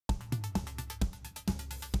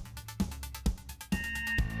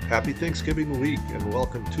Happy Thanksgiving week and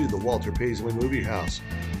welcome to the Walter Paisley Movie House.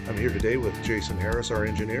 I'm here today with Jason Harris, our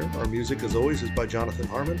engineer. Our music, as always, is by Jonathan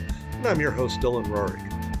Harmon, and I'm your host, Dylan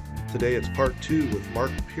Rorik. Today it's part 2 with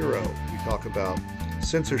Mark Pirro. We talk about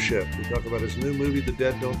censorship. We talk about his new movie, The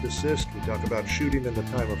Dead Don't Desist. We talk about shooting in the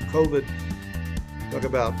time of COVID. We talk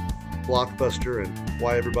about Blockbuster and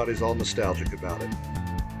why everybody's all nostalgic about it.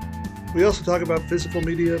 We also talk about physical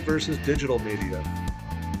media versus digital media.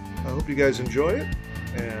 I hope you guys enjoy it,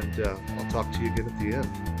 and I'll talk to you again at the end.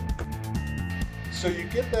 So you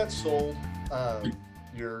get that sold.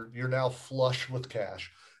 You're now flush with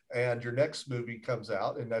cash, and your next movie comes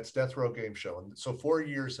out, and that's Death Row Game Show. And so 4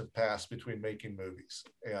 years have passed between making movies.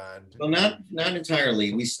 And well, not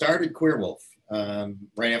entirely. We started Queer Wolf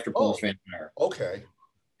right after Polish Vampire. Okay.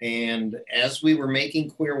 And as we were making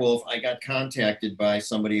Queer Wolf, I got contacted by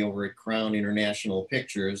somebody over at Crown International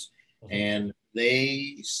Pictures, and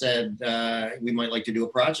they said, we might like to do a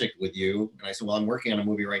project with you. And I said, well, I'm working on a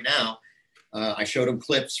movie right now. I showed them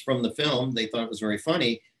clips from the film. They thought it was very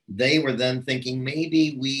funny. They were then thinking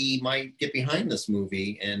maybe we might get behind this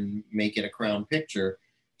movie and make it a Crown picture.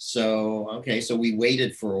 So we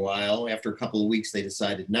waited for a while. After a couple of weeks, they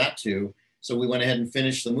decided not to. So we went ahead and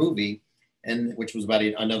finished the movie, which was about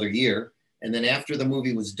another year. And then after the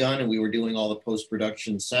movie was done and we were doing all the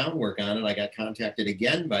post-production sound work on it, I got contacted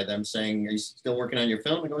again by them saying, are you still working on your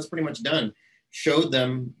film? I go, it's pretty much done. Showed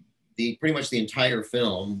them pretty much the entire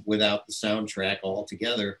film without the soundtrack all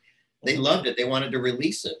together. They loved it. They wanted to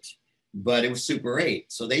release it, but it was Super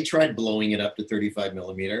 8. So they tried blowing it up to 35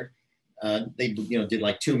 millimeter. They did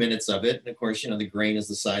like 2 minutes of it. And of course, the grain is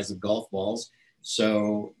the size of golf balls.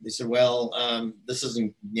 So they said, well, this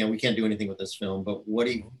isn't, we can't do anything with this film, but what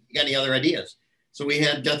do you got any other ideas? So we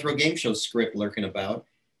had Death Row Game Show script lurking about,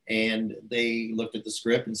 and they looked at the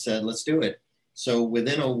script and said, let's do it. So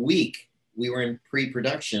within a week, we were in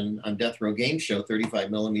pre-production on Death Row Game Show, 35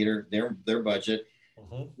 millimeter, their budget.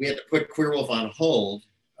 We had to put Queer Wolf on hold,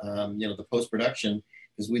 the post-production,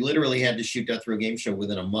 because we literally had to shoot Death Row Game Show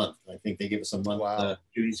within a month. I think they gave us a month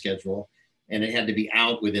shooting schedule, and it had to be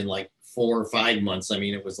out within like 4 or 5 months. I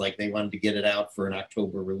mean, it was like they wanted to get it out for an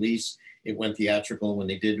October release. It went theatrical when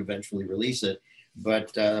they did eventually release it.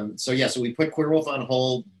 But so we put Queer Wolf on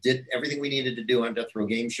hold, did everything we needed to do on Death Row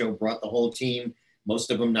Game Show, brought the whole team,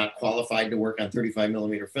 most of them not qualified to work on 35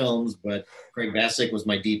 millimeter films, but Craig Bassick was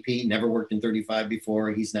my DP, never worked in 35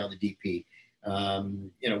 before. He's now the DP.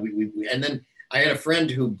 And then I had a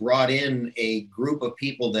friend who brought in a group of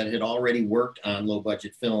people that had already worked on low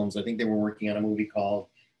budget films. I think they were working on a movie called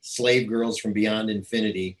Slave Girls from Beyond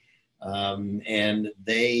Infinity. And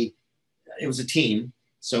it was a team.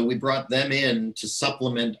 So we brought them in to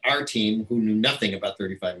supplement our team who knew nothing about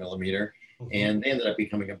 35 millimeter. And they ended up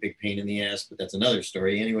becoming a big pain in the ass, but that's another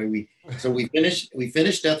story. Anyway, we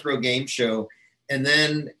finished Death Row Game Show. And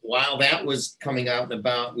then while that was coming out and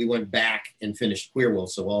about, we went back and finished Queer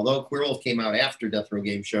Wolf. So although Queer Wolf came out after Death Row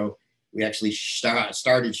Game Show, we actually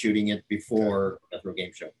started shooting it before Death Row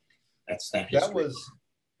Game Show. That's that history.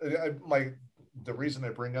 That was the reason I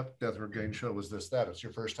bring up Death Row Game Show was that it's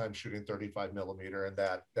your first time shooting 35 millimeter, and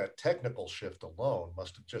that technical shift alone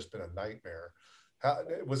must have just been a nightmare. How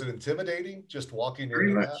was it intimidating just walking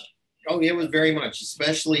into that? Oh, it was very much,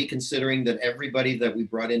 especially considering that everybody that we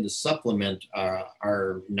brought in to supplement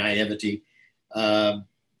our naivety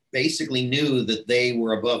basically knew that they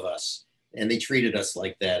were above us, and they treated us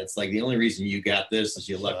like that. It's like the only reason you got this is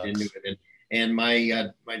you lucked into it. And my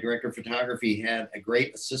director of photography had a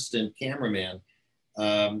great assistant cameraman,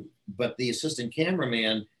 but the assistant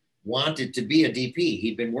cameraman wanted to be a DP.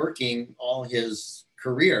 He'd been working all his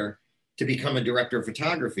career to become a director of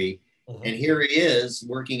photography. And here he is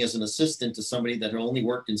working as an assistant to somebody that had only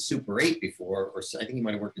worked in Super 8 before, or I think he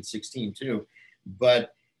might have worked in 16 too.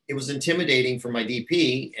 But it was intimidating for my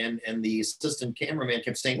DP, and the assistant cameraman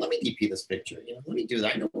kept saying, let me DP this picture. Let me do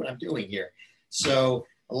that. I know what I'm doing here. So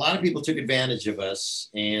a lot of people took advantage of us.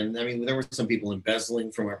 And I mean, there were some people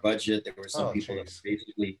embezzling from our budget. There were some people that were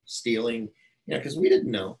basically stealing, because we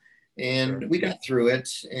didn't know. And we got through it,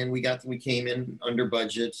 and we came in under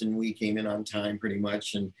budget, and we came in on time pretty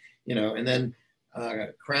much. And, and then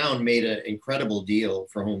Crown made an incredible deal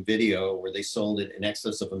for home video where they sold it in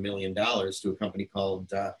excess of $1 million to a company called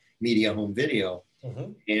Media Home Video.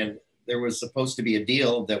 And there was supposed to be a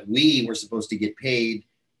deal that we were supposed to get paid.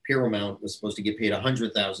 Paramount was supposed to get paid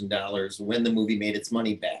 $100,000 when the movie made its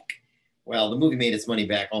money back. Well, the movie made its money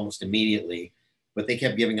back almost immediately, but they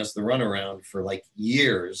kept giving us the runaround for like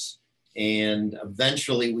years. And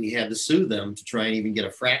eventually we had to sue them to try and even get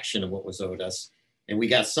a fraction of what was owed us. And we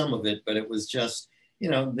got some of it, but it was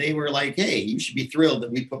they were like, hey, you should be thrilled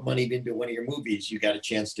that we put money into one of your movies. You got a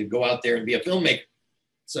chance to go out there and be a filmmaker.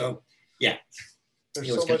 So, yeah. There's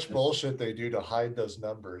so much bullshit they do to hide those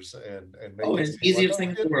numbers and make it it's seem easiest like,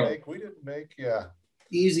 thing in the world. We didn't make, yeah.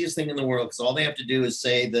 Easiest thing in the world, because all they have to do is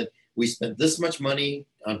say that we spent this much money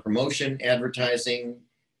on promotion, advertising.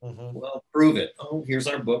 Well, prove it. Oh, here's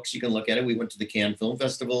our books. You can look at it. We went to the Cannes Film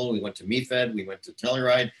Festival. We went to MeFed. We went to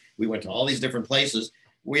Telluride. We went to all these different places.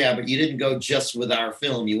 Yeah, but you didn't go just with our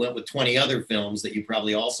film. You went with 20 other films that you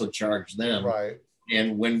probably also charged them. Right.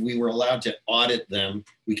 And when we were allowed to audit them,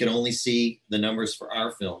 we could only see the numbers for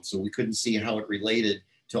our film. So we couldn't see how it related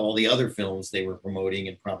to all the other films they were promoting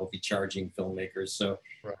and probably charging filmmakers. So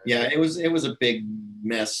yeah, it was a big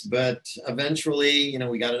mess, but eventually,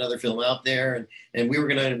 we got another film out there, and we were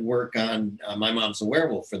going to work on My Mom's a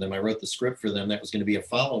Werewolf for them. I wrote the script for them. That was going to be a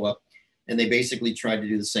follow-up. And they basically tried to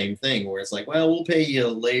do the same thing, where it's like, well, we'll pay you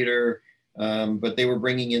later. But they were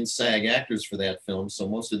bringing in SAG actors for that film. So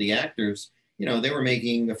most of the actors, they were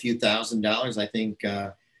making a few $1,000s. I think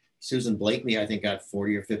Susan Blakely, I think, got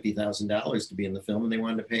 $40,000 or $50,000 to be in the film, and they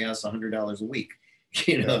wanted to pay us $100 a week.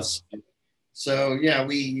 So yeah,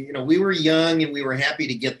 we were young and we were happy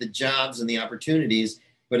to get the jobs and the opportunities,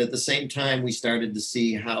 but at the same time, we started to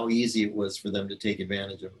see how easy it was for them to take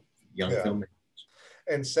advantage of young filmmakers.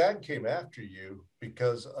 And SAG came after you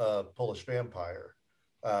because of Polish Vampire.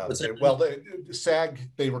 SAG,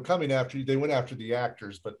 they were coming after you. They went after the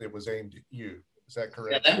actors, but it was aimed at you. Is that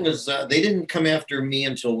correct? Yeah, that was, they didn't come after me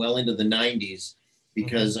until well into the 90s,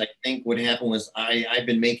 because I think what happened was I've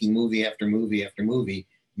been making movie after movie after movie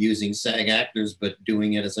using SAG actors, but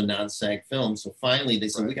doing it as a non-SAG film. So finally they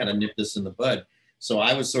said, we got to nip this in the bud. So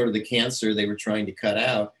I was sort of the cancer they were trying to cut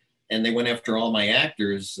out. And they went after all my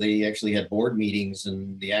actors. They actually had board meetings,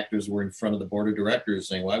 and the actors were in front of the board of directors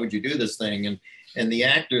saying, why would you do this thing? And the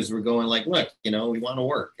actors were going like, look, we want to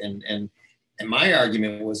work. And my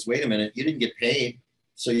argument was, wait a minute, you didn't get paid,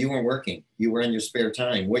 so you weren't working. You were in your spare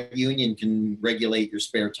time. What union can regulate your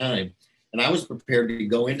spare time? And I was prepared to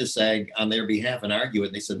go into SAG on their behalf and argue it.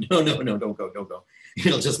 And they said, no, don't go.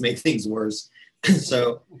 It'll just make things worse.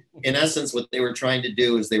 So in essence, what they were trying to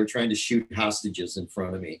do is they were trying to shoot hostages in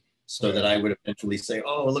front of me, so that I would eventually say,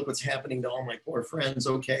 oh, look what's happening to all my poor friends.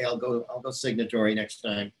 Okay, I'll go signatory next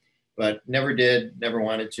time. But never did, never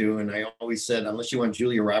wanted to. And I always said, unless you want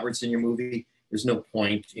Julia Roberts in your movie, there's no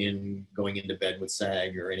point in going into bed with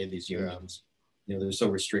SAG or any of these unions. They're so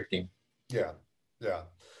restricting. Yeah,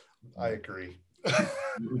 I agree.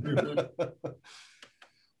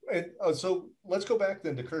 And so let's go back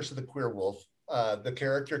then to Curse of the Queer Wolf. The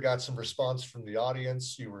character got some response from the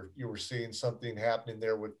audience. You were seeing something happening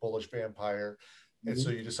there with Polish Vampire, and so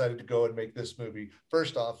you decided to go and make this movie.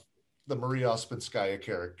 First off, the Maria Ospinskaya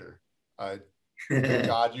character. Thank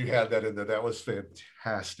God you had that in there. That was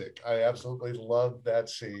fantastic. I absolutely loved that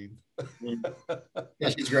scene. Yeah,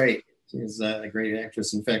 she's great. She's a great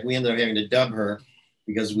actress. In fact, we ended up having to dub her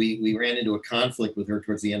because we ran into a conflict with her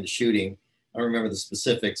towards the end of shooting. I don't remember the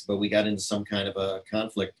specifics, but we got into some kind of a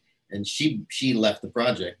conflict. And she left the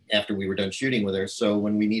project after we were done shooting with her. So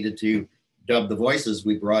when we needed to dub the voices,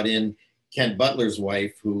 we brought in Kent Butler's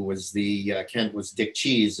wife, who was Kent was Dick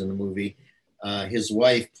Cheese in the movie. His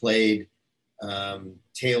wife played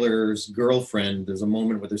Taylor's girlfriend. There's a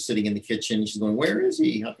moment where they're sitting in the kitchen. She's going, where is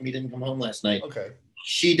he? How come he didn't come home last night? Okay.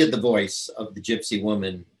 She did the voice of the gypsy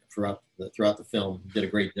woman throughout the film. Did a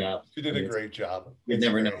great job. She did a great job. You'd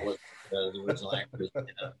never know what the original actress.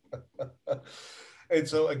 And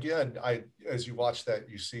so again, as you watch that,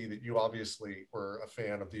 you see that you obviously were a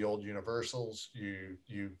fan of the old Universals.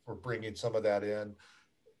 You were bringing some of that in,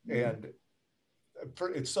 and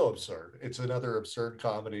it's so absurd. It's another absurd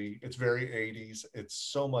comedy. It's very 80s. It's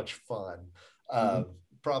so much fun.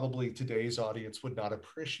 Probably today's audience would not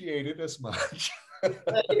appreciate it as much.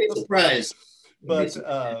 Surprise. But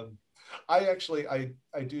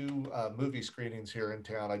I do movie screenings here in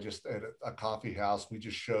town. I just at a coffee house. We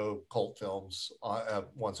just show cult films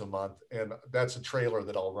once a month, and that's a trailer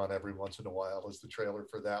that I'll run every once in a while. Is the trailer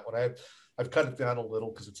for that one? I've cut it down a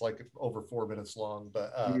little because it's like over 4 minutes long,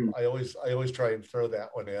 but I always try and throw that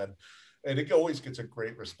one in, and it always gets a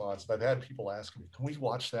great response. And I've had people ask me, "Can we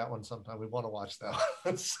watch that one sometime? We want to watch that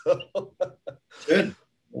one." So, good.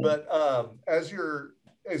 But as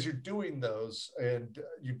you're doing those, and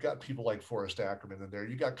you've got people like Forrest Ackerman in there,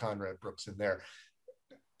 you got Conrad Brooks in there.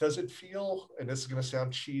 Does it feel, and this is going to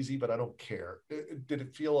sound cheesy, but I don't care, did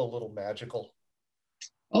it feel a little magical?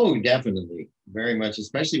 Oh, definitely. Very much,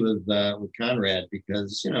 especially with Conrad,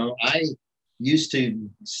 because, I used to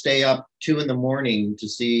stay up 2 a.m. to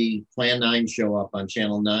see Plan 9 show up on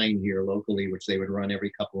Channel 9 here locally, which they would run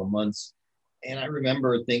every couple of months. And I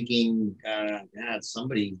remember thinking, God,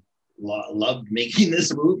 somebody loved making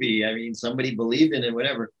this movie. I mean, somebody believed in it,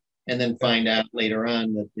 whatever. And then find out later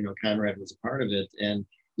on that, Conrad was a part of it. And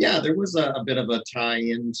yeah, there was a bit of a tie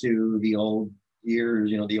into the old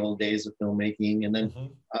years, the old days of filmmaking. And then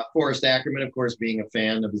Mhm. Forrest Ackerman, of course, being a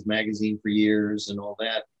fan of his magazine for years and all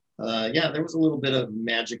that. Yeah, there was a little bit of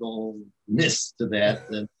magicalness to that.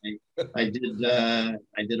 And I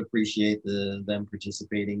did appreciate them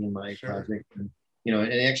participating in my Sure. project. And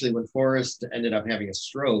actually, when Forrest ended up having a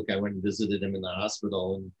stroke, I went and visited him in the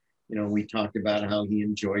hospital, and we talked about how he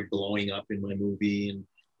enjoyed blowing up in my movie, and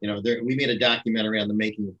we made a documentary on the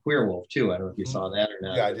making of Queer Wolf too. I don't know if you Mhm. saw that or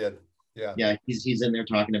not, Yeah, I but did. Yeah. yeah, he's in there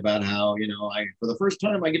talking about how I for the first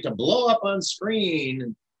time I get to blow up on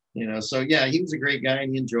screen, and so yeah, he was a great guy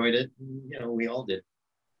and he enjoyed it. And, we all did.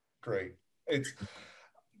 Great. It's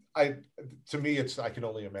I to me it's I can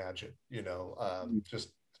only imagine,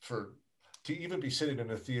 just for to even be sitting in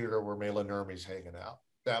a theater where Mela Nurmi's hanging out.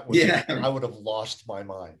 That would Yeah, I would have lost my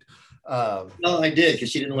mind. Um, no, I did because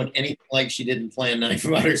she didn't look anything like she did in Plan 9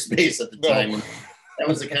 from Outer Space at the no. time, and that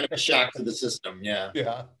was a kind of a shock to the system. Yeah.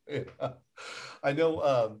 Yeah, yeah. I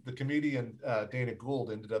know the comedian Dana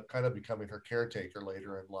Gould ended up kind of becoming her caretaker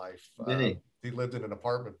later in life. Did he? He lived in an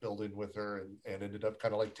apartment building with her and ended up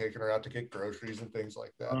kind of like taking her out to get groceries and things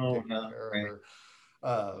like that, and Oh, taking no, care of right. her.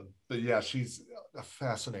 But yeah, she's a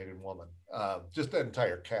fascinating woman. Just that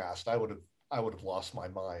entire cast, I would have lost my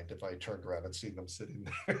mind if I turned around and seen them sitting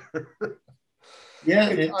there. Yeah,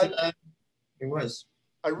 It's it was.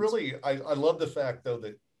 I love the fact though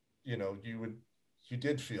that you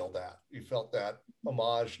did feel that you felt that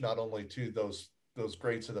homage not only to those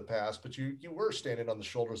greats of the past, but you were standing on the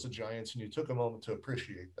shoulders of giants and you took a moment to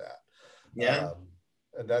appreciate that, Yeah.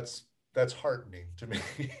 and that's heartening to me.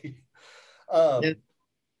 Yeah. um,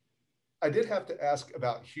 I did have to ask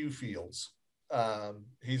about Hugh Fields.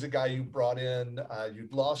 He's a guy you brought in.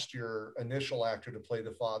 You'd lost your initial actor to play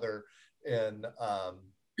the father in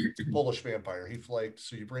Polish Vampire. He flaked,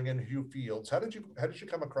 so you bring in Hugh Fields. How did you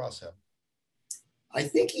come across him? I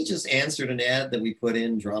think he just answered an ad that we put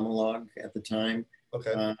in Dramalog at the time.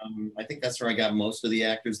 Okay. I think that's where I got most of the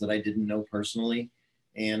actors that I didn't know personally.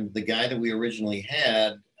 And the guy that we originally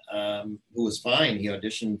had, who was fine, he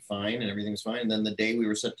auditioned fine and everything was fine. And then the day we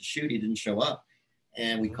were set to shoot, he didn't show up.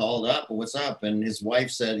 And we Mhm. called up, well, what's up? And his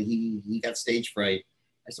wife said he got stage fright.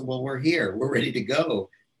 I said, well, we're here. We're ready to go.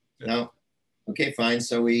 Yeah. No, okay, fine.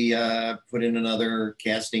 So we put in another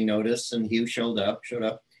casting notice, and Hugh showed up,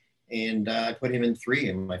 and I put him in 3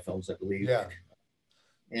 of my films, I believe. Yeah.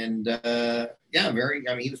 And yeah, I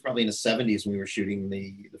mean, he was probably in his 70s when we were shooting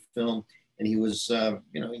the film, and he was,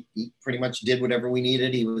 he pretty much did whatever we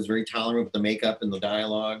needed. He was very tolerant with the makeup and the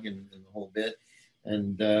dialogue and the whole bit.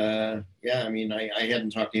 And yeah, I mean, I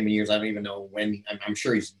hadn't talked to him in years. I don't even know when. I'm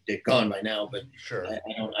sure he's gone by now, but Sure.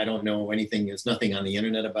 I don't know anything. There's nothing on the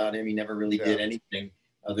internet about him. He never really Yeah. did anything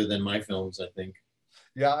other than my films, I think.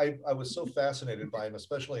 Yeah. I was so fascinated by him,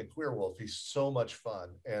 especially in Queer Wolf. He's so much fun.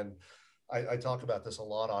 And I talk about this a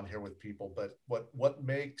lot on here with people, but what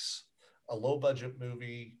makes a low budget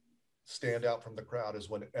movie stand out from the crowd is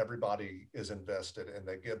when everybody is invested and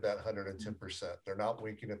they give that 110%. They're not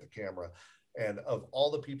winking at the camera. And of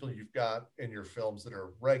all the people you've got in your films that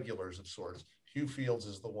are regulars of sorts, Hugh Fields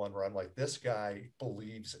is the one where I'm like, this guy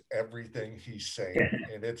believes everything he's saying,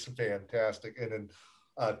 and it's fantastic. And in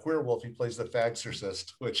Queer Wolf, he plays the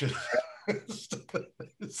Fagsorcist, which is Yeah, that was the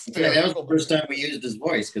hysterical. first time we used his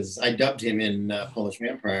voice because I dubbed him in Polish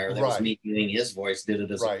Vampire. That was Right, me doing his voice. Did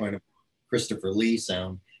it as a right. kind of Christopher Lee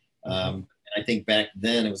sound. Mm-hmm. I think back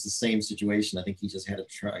then it was the same situation. I think he just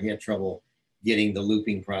he had trouble getting the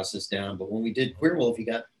looping process down. But when we did Queer Wolf, he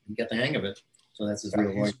got the hang of it. So that's his Yeah,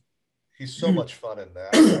 real voice. he's so much fun in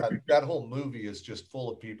that whole movie is just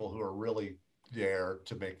full of people who are really there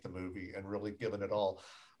to make the movie and really giving it all.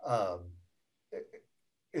 Um,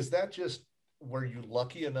 is that just were you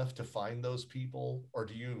lucky enough to find those people, or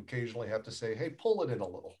do you occasionally have to say, "Hey, pull it in a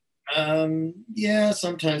little"? Yeah,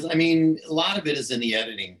 sometimes. I mean, a lot of it is in the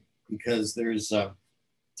editing because there's I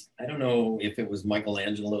don't know if it was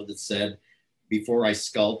Michelangelo that said, before I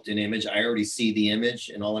sculpt an image, I already see the image,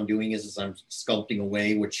 and all I'm doing is I'm sculpting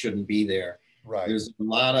away what shouldn't be there. Right. There's a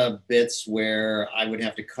lot of bits where I would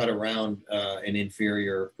have to cut around an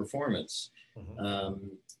inferior performance. Mm-hmm.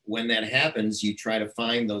 When that happens, you try to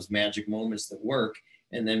find those magic moments that work,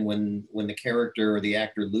 and then when the character or the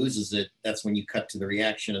actor loses it, that's when you cut to the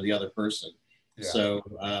reaction of the other person. Yeah.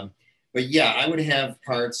 So but yeah, I would have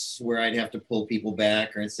parts where I'd have to pull people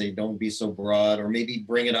back, or I'd say, don't be so broad, or maybe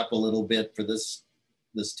bring it up a little bit for this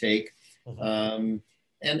take. Mm-hmm. Um,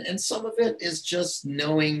 And some of it is just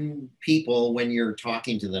knowing people when you're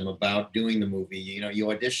talking to them about doing the movie. You know,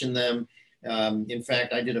 you audition them. In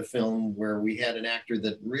fact, I did a film where we had an actor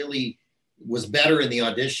that really was better in the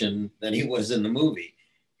audition than he was in the movie,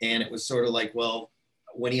 and it was sort of like, well,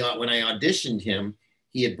 when I auditioned him,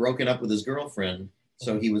 he had broken up with his girlfriend,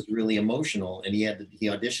 so he was really emotional, and he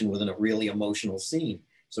auditioned within a really emotional scene,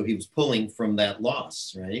 so he was pulling from that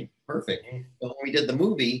loss, right? Perfect. But when we did the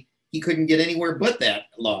movie, he couldn't get anywhere but that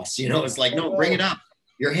loss. You know, it's like, no, bring it up.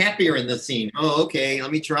 You're happier in this scene. Oh, okay,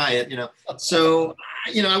 let me try it. You know, so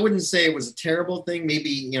you know, I wouldn't say it was a terrible thing. Maybe,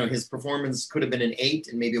 you know, his performance could have been an 8,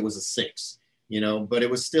 and maybe it was a 6. You know, but it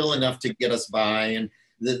was still enough to get us by. And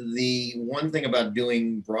the one thing about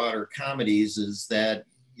doing broader comedies is that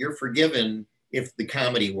you're forgiven if the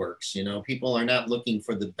comedy works. You know, people are not looking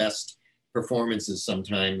for the best performances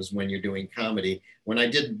sometimes when you're doing comedy. When I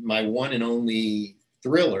did my one and only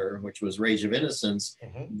thriller, which was Rage of Innocence,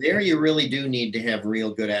 there you really do need to have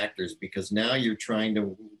real good actors, because now you're trying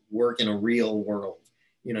to work in a real world.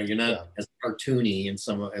 You know, you're not as cartoony in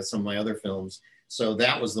as some of my other films. So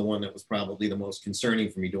that was the one that was probably the most concerning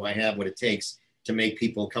for me. Do I have what it takes to make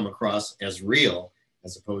people come across as real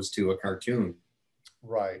as opposed to a cartoon?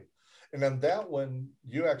 Right. And then that one,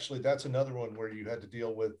 that's another one where you had to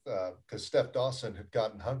deal with, because Steph Dawson had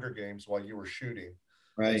gotten Hunger Games while you were shooting.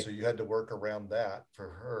 Right. And so you had to work around that for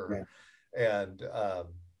her. Yeah. And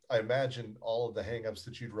I imagine all of the hangups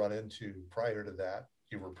that you'd run into prior to that,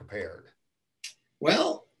 you were prepared.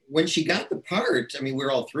 Well, when she got the part, I mean, we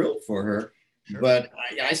were all thrilled for her. Sure. But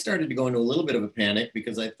I started to go into a little bit of a panic,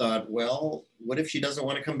 because I thought, well, what if she doesn't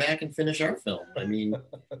want to come back and finish our film? I mean,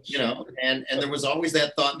 you know, and there was always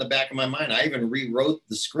that thought in the back of my mind. I even rewrote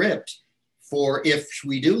the script for if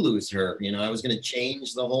we do lose her. You know, I was going to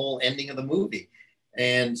change the whole ending of the movie.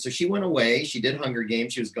 And so she went away. She did Hunger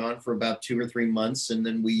Games. She was gone for about 2 or 3 months. And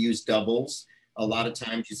then we used doubles. A lot of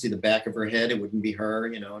times you see the back of her head. It wouldn't be her,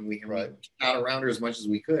 you know, and we shot around her as much as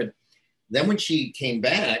we could. Then when she came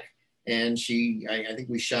back, and I think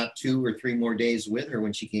we shot 2 or 3 more days with her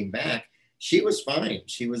when she came back, she was fine.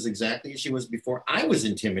 She was exactly as she was before. I was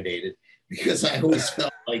intimidated, because I always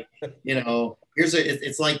felt like, you know,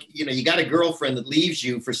 it's like, you know, you got a girlfriend that leaves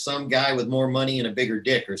you for some guy with more money and a bigger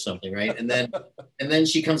dick or something, right? And then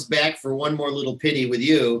she comes back for one more little pity with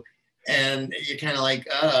you, and you're kind of like,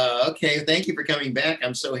 okay, thank you for coming back.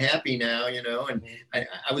 I'm so happy now, you know. And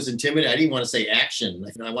I was intimidated. I didn't want to say action.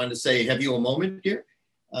 I wanted to say, have you a moment, dear?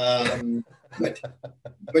 But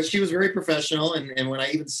she was very professional. And when I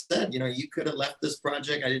even said, you know, you could have left this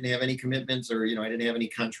project, I didn't have any commitments, or, you know, I didn't have any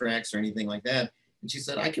contracts or anything like that. And she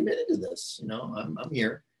said, I committed to this, you know, I'm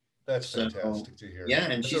here. That's fantastic to hear.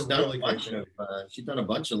 Yeah. And she's done she's done a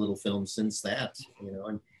bunch of little films since that, you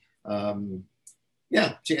know, and,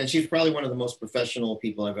 yeah, and she's probably one of the most professional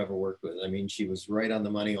people I've ever worked with. I mean, she was right on the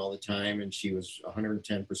money all the time, and she was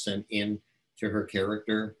 110% in to her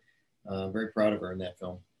character. Very proud of her in that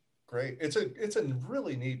film. Great. It's a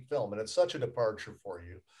really neat film, and it's such a departure for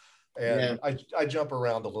you. And I jump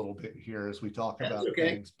around a little bit here as we talk about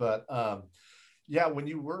things, but yeah, when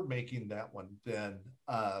you were making that one, then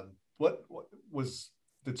what was,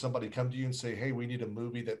 did somebody come to you and say, hey, we need a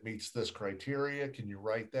movie that meets this criteria? Can you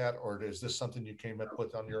write that? Or is this something you came up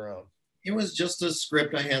with on your own? It was just a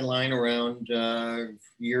script I had lying around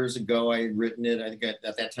years ago. I had written it. I think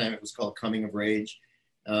at that time it was called Coming of Rage.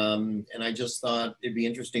 And I just thought it'd be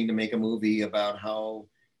interesting to make a movie about how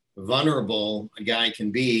vulnerable a guy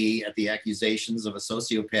can be at the accusations of a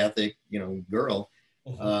sociopathic, you know, girl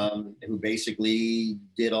who basically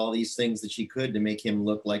did all these things that she could to make him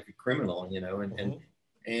look like a criminal, you know,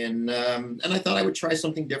 and I thought I would try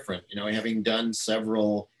something different, you know, having done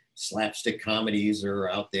several slapstick comedies or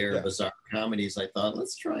out there bizarre comedies. I thought,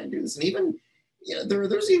 let's try and do this. And even, you know,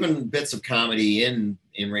 there's even bits of comedy in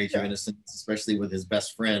Rage of Innocence, especially with his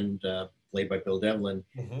best friend, played by Bill Devlin,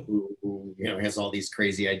 who you know, has all these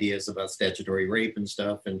crazy ideas about statutory rape and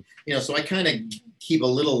stuff. And, you know, so I kind of keep a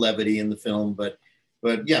little levity in the film, but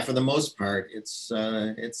yeah, for the most part, it's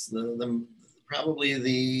the probably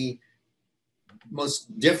the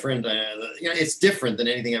most different, you know, it's different than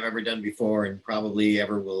anything I've ever done before, and probably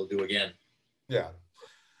ever will do again. Yeah.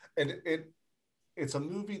 And it's a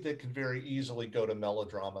movie that can very easily go to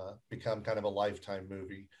melodrama, become kind of a Lifetime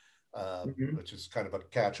movie, which is kind of a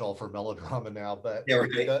catch-all for melodrama now, but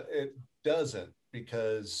it doesn't,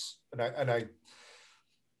 because, and I,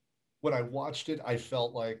 when I watched it, I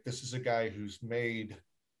felt like this is a guy who's made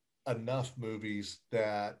enough movies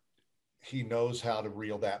that he knows how to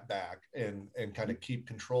reel that back and kind of keep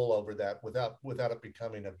control over that without it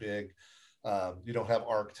becoming a big, you don't have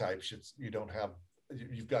archetypes. You don't have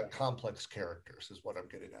you've got complex characters is what I'm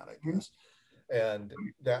getting at, I guess. And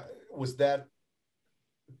that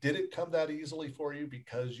did it come that easily for you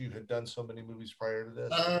because you had done so many movies prior to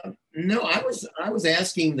this? No, I was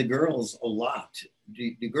asking the girls a lot.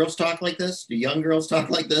 Do girls talk like this? Do young girls talk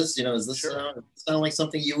like this? Is this Sure. sound like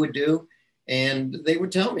something you would do? And they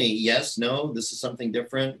would tell me, yes, no, this is something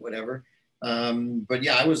different, whatever. But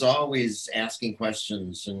yeah, I was always asking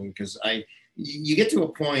questions, and because you get to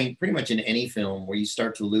a point pretty much in any film where you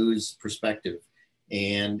start to lose perspective,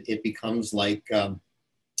 and it becomes like,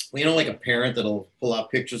 like a parent that'll pull out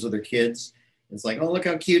pictures of their kids. It's like, oh, look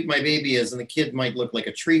how cute my baby is. And the kid might look like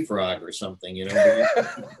a tree frog or something,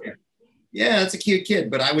 Yeah, it's a cute kid.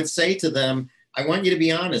 But I would say to them, I want you to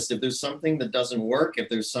be honest. If there's something that doesn't work, if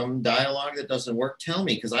there's some dialogue that doesn't work, tell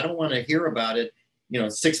me, because I don't want to hear about it,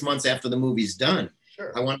 6 months after the movie's done.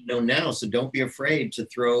 Sure. I want to know now. So don't be afraid to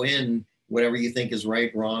throw in whatever you think is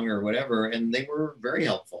right, wrong, or whatever. And they were very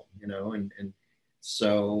helpful, and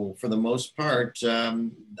so for the most part,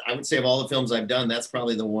 I would say of all the films I've done, that's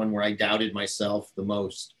probably the one where I doubted myself the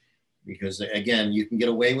most. Because again, you can get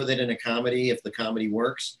away with it in a comedy if the comedy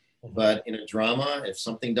works. But in a drama, if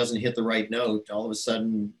something doesn't hit the right note, all of a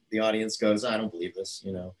sudden the audience goes, I don't believe this,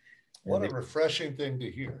 What a refreshing thing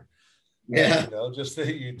to hear. Yeah. Just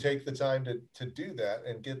that you take the time to do that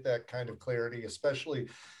and get that kind of clarity, especially,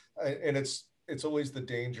 and it's always the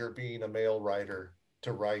danger being a male writer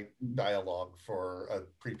to write dialogue for a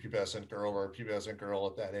prepubescent girl or a pubescent girl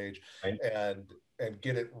at that age, Right. and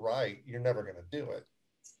get it right. You're never going to do it.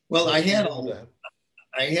 Well, I had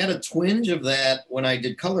a twinge of that when I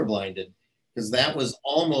did Colorblinded, because that was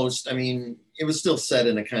almost, it was still set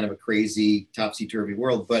in a kind of a crazy topsy-turvy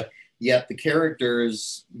world, but yet the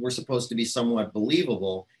characters were supposed to be somewhat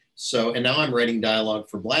believable. So, and now I'm writing dialogue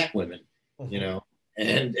for Black women,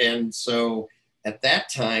 and so at that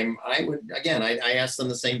time, I asked them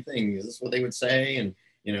the same thing. Is this what they would say? And,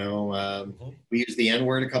 we use the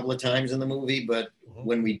N-word a couple of times in the movie, but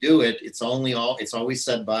when we do it, it's always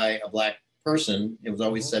said by a Black person. It was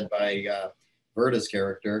always said by Verda's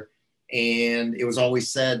character. And it was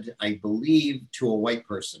always said, I believe, to a white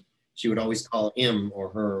person. She would always call him or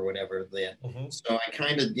her or whatever that. So I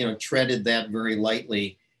kind of, treaded that very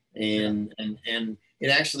lightly. And it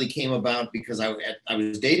actually came about because I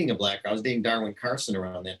was dating a Black girl. I was dating Darwin Carson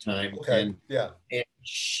around that time. Okay. And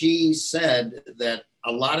she said that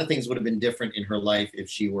a lot of things would have been different in her life if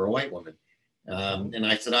she were a white woman. And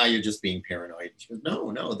I said, you're just being paranoid. She goes,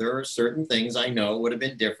 no, there are certain things I know would have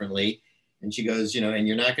been differently. And she goes, and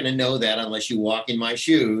you're not going to know that unless you walk in my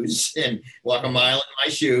shoes and walk a mile in my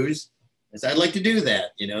shoes. I said, I'd like to do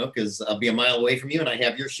that, because I'll be a mile away from you and I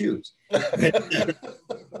have your shoes.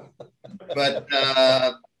 But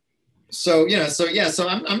so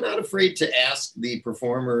I'm not afraid to ask the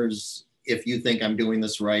performers if you think I'm doing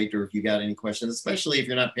this right, or if you got any questions, especially if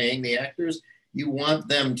you're not paying the actors. You want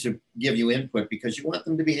them to give you input because you want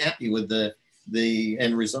them to be happy with the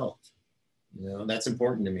end result. That's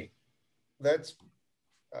important to me. That's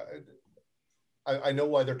I know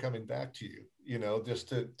why they're coming back to you, just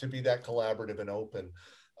to be that collaborative and open.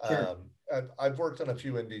 Sure. I've worked on a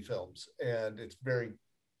few indie films, and it's very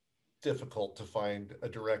difficult to find a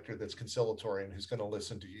director that's conciliatory and who's going to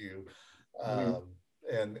listen to you.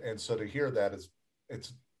 And so to hear that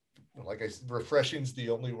it's like I said, refreshing is the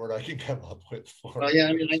only word I can come up with for. Well, yeah,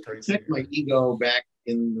 I checked my ego back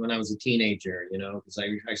when I was a teenager, because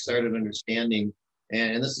I started understanding,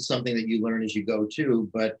 and this is something that you learn as you go too,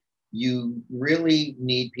 but you really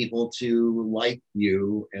need people to like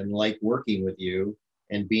you and like working with you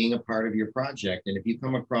and being a part of your project. And if you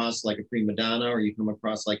come across like a prima donna, or you come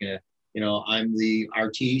across like I'm the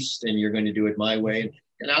artiste and you're going to do it my way.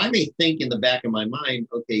 And I may think in the back of my mind,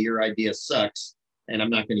 okay, your idea sucks and I'm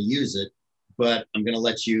not going to use it, but I'm going to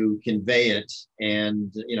let you convey it.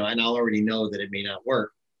 And, and I'll already know that it may not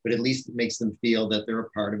work, but at least it makes them feel that they're a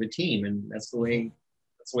part of a team. And that's the way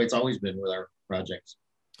it's always been with our projects.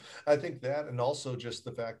 I think that, and also just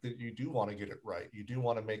the fact that you do want to get it right. You do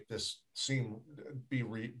want to make this be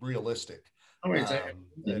realistic. Oh, exactly.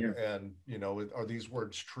 And are these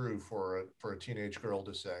words true for a teenage girl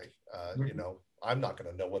to say? I'm not going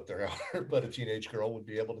to know what they are, but a teenage girl would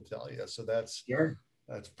be able to tell you. So that's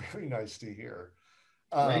very nice to hear.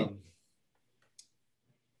 Right.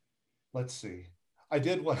 Let's see. I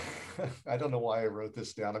did one. I don't know why I wrote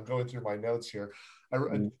this down. I'm going through my notes here.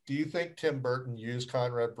 Do you think Tim Burton used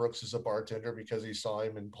Conrad Brooks as a bartender because he saw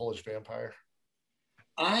him in Polish Vampire?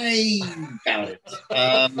 I doubt it.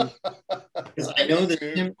 Because I know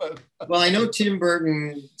that I know Tim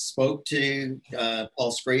Burton spoke to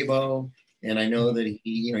Paul Scrabo, And I know that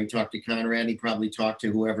he talked to Conrad. He probably talked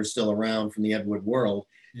to whoever's still around from the Ed Wood world.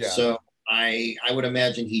 Yeah. So I would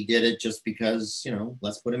imagine he did it just because,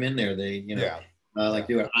 let's put him in there. They, like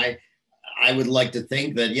do it. I would like to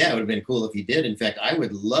think that, yeah, it would have been cool if he did. In fact, I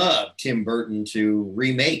would love Tim Burton to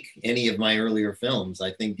remake any of my earlier films.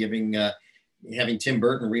 I think having Tim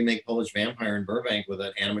Burton remake Polish Vampire in Burbank with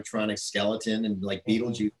an animatronic skeleton and like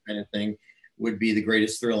Beetlejuice kind of thing would be the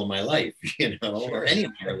greatest thrill of my life, Sure. or any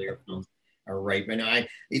of my earlier films are right. But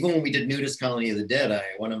even when we did Nudist Colony of the Dead,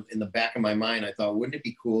 in the back of my mind, I thought, wouldn't it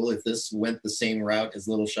be cool if this went the same route as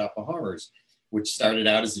Little Shop of Horrors, which started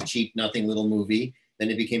out as a cheap, nothing little movie. Then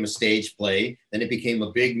it became a stage play. Then it became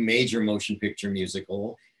a big major motion picture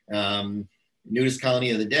musical. Nudist Colony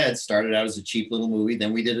of the Dead started out as a cheap little movie.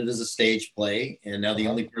 Then we did it as a stage play. And now the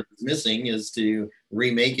only part that's missing is to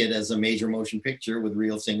remake it as a major motion picture with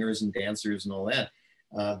real singers and dancers and all that.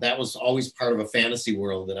 That was always part of a fantasy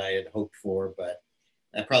world that I had hoped for, but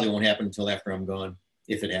that probably won't happen until after I'm gone,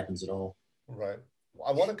 if it happens at all. Right. Well,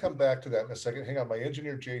 I want to come back to that in a second. Hang on. My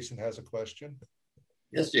engineer, Jason, has a question.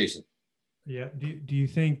 Yes, Jason. Yeah. Do you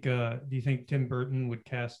think Tim Burton would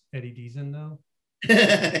cast Eddie Deason though?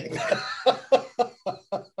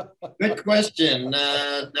 Good question.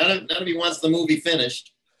 Not if he wants the movie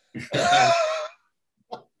finished.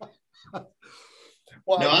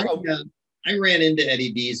 Well, I ran into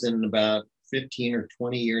Eddie Deason about 15 or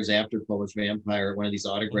 20 years after Polish Vampire at one of these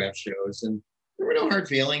autograph shows, and there were no hard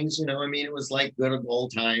feelings. It was like good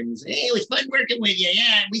old times. Hey, it was fun working with you.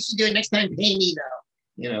 Yeah, we should do it next time. Pay me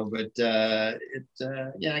though. But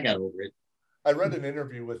I got over it. I read an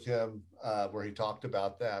interview with him where he talked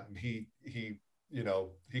about that, and he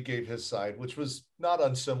gave his side, which was not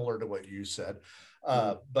unsimilar to what you said.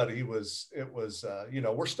 But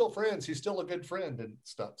we're still friends. He's still a good friend and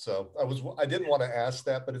stuff. So I didn't want to ask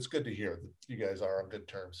that, but it's good to hear that you guys are on good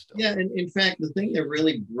terms still. Yeah. And in fact, the thing that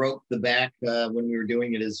really broke the back when we were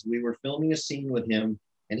doing it is we were filming a scene with him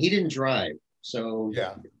and he didn't drive. So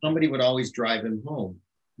somebody would always drive him home.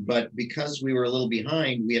 But because we were a little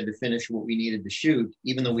behind, we had to finish what we needed to shoot,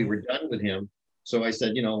 even though we were done with him. So I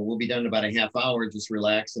said, we'll be done in about a half hour, just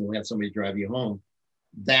relax and we'll have somebody drive you home.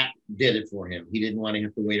 That did it for him. He didn't want to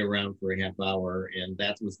have to wait around for a half hour. And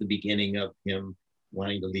that was the beginning of him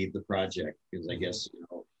wanting to leave the project. Because I guess,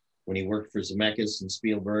 when he worked for Zemeckis and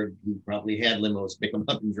Spielberg, he probably had limos pick him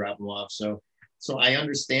up and drop him off. So I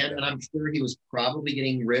understand. And I'm sure he was probably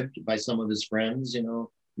getting ribbed by some of his friends,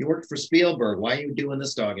 You worked for Spielberg. Why are you doing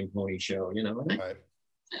this dog and pony show? And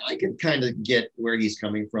I could kind of get where he's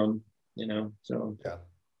coming from, So yeah.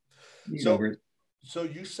 So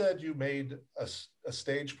you said you made a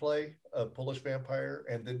stage play of Polish Vampire,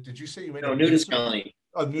 and then did you say you made a Nudist Colony?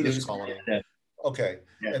 Oh, Nudist Colony. Yeah. Okay,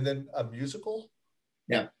 yeah. And then a musical.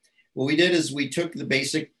 Yeah. What we did is we took the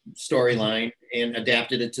basic storyline and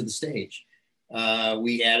adapted it to the stage.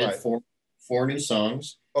 We added four new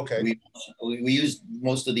songs. Okay. We used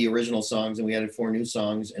most of the original songs and we added 4 new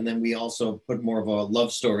songs. And then we also put more of a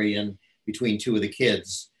love story in between 2 of the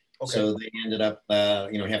kids. Okay. So they ended up,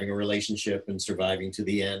 having a relationship and surviving to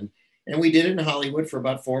the end. And we did it in Hollywood for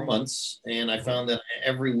about 4 months. And I found that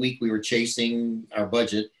every week we were chasing our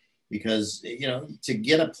budget because, to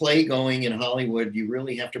get a play going in Hollywood, you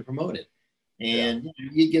really have to promote it. And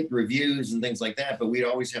you get reviews and things like that, but we'd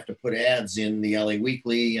always have to put ads in the LA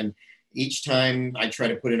Weekly. And each time I try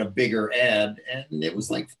to put in a bigger ad, and it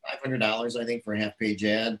was like $500, I think, for a half-page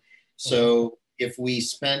ad. So if we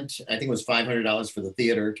spent, I think it was $500 for the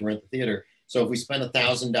theater, to rent the theater. So if we spent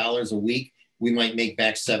 $1,000 a week, we might make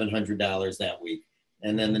back $700 that week.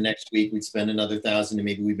 And then the next week we'd spend another 1,000 and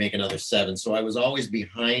maybe we'd make another 7. So I was always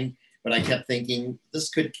behind, but I kept thinking this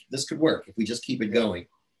could work if we just keep it going.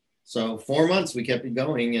 So 4 months we kept it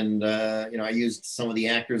going, and I used some of the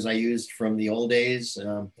actors I used from the old days,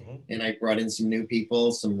 and I brought in some new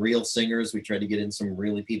people, some real singers. We tried to get in some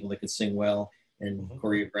really people that could sing well and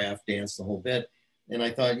choreograph, dance the whole bit. And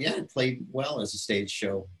I thought, it played well as a stage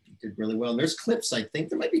show. It did really well. And there's clips. I think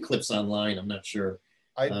there might be clips online. I'm not sure.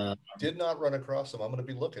 I did not run across them. I'm going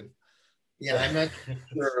to be looking. Yeah, I'm not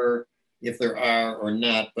sure if there are or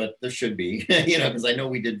not, but there should be. Because I know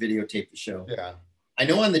we did videotape the show. Yeah. I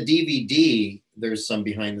know on the DVD, there's some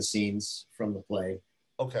behind the scenes from the play.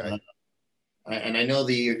 Okay. And I know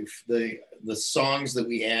the songs that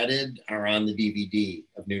we added are on the DVD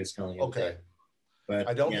of Nudist Colony. Okay. But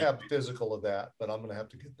I don't have physical of that, but I'm going to have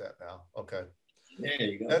to get that now. Okay. There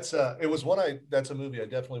you go. That's a movie I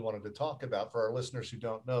definitely wanted to talk about. For our listeners who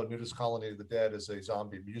don't know, Nudist Colony of the Dead is a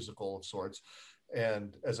zombie musical of sorts.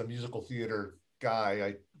 And as a musical theater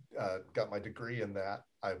guy, I got my degree in that.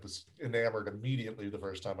 I was enamored immediately the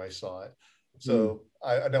first time I saw it. So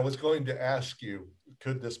I was going to ask you,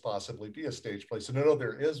 could this possibly be a stage play? So no,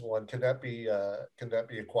 there is one. Can that be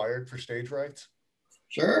acquired for stage rights?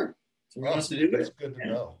 Sure. So he Oh, wants to do that's it. good to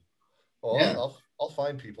Yeah. know. Well, Yeah. I'll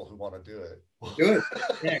find people who want to do it. Do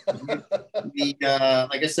it. Yeah.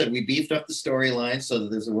 Like I said, we beefed up the storyline so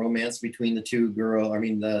that there's a romance between the two girl. I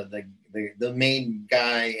mean, the main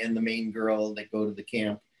guy and the main girl that go to the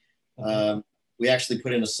camp. We actually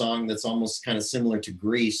put in a song that's almost kind of similar to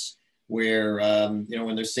Grease, where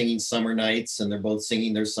when they're singing Summer Nights and they're both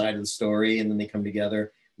singing their side of the story, and then they come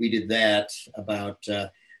together. We did that about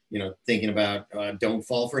thinking about don't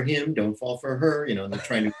fall for him, don't fall for her. And they're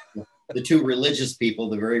trying to. The two religious people,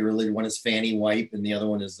 the very religious one is Fanny White, and the other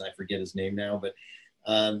one is, I forget his name now, but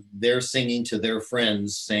they're singing to their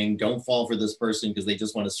friends saying, don't fall for this person because they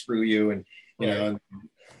just want to screw you. And,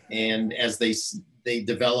 and as they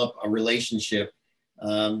develop a relationship,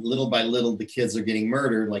 little by little, the kids are getting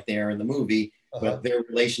murdered like they are in the movie, but their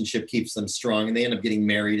relationship keeps them strong, and they end up getting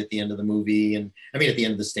married at the end of the movie. And at the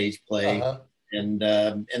end of the stage play. And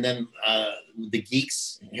then the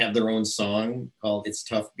Geeks have their own song called "It's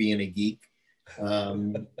Tough Being a Geek."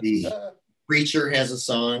 The Preacher has a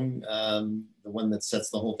song, the one that sets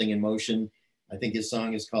the whole thing in motion. I think his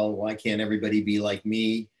song is called "Why Can't Everybody Be Like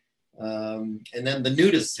Me?" And then the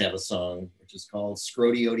Nudists have a song which is called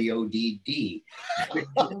 "Scrody ODODD."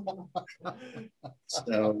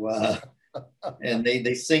 So. And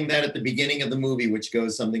they sing that at the beginning of the movie, which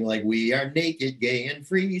goes something like, "We are naked, gay, and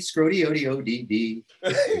free, scrody ODODD."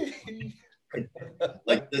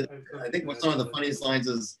 I think one of the funniest lines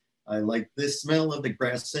is, "I like the smell of the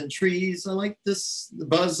grass and trees. I like the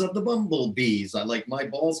buzz of the bumblebees. I like my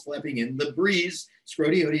balls flapping in the breeze,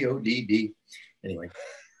 scrody ODODD." Anyway.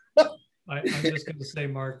 I'm just going to say,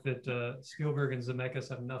 Mark, that Spielberg and Zemeckis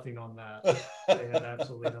have nothing on that. They had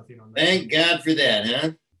absolutely nothing on that. Thank God for that,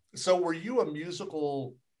 huh? So were you a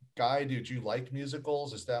musical guy? Did you like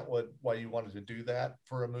musicals? Is that why you wanted to do that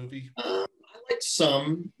for a movie? I like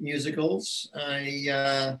some musicals.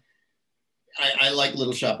 I like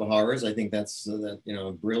Little Shop of Horrors. I think that's a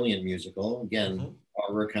brilliant musical. Again,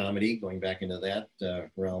 horror comedy, going back into that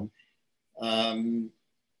realm.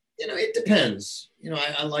 It depends.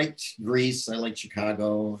 I liked Grease. I liked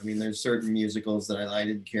Chicago. There's certain musicals that I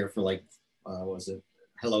didn't care for, like, was it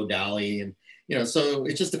Hello Dolly? And, so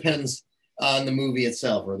it just depends on the movie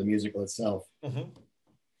itself or the musical itself.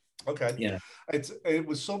 Okay. Yeah. It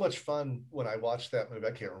was so much fun when I watched that movie.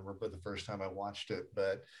 I can't remember the first time I watched it,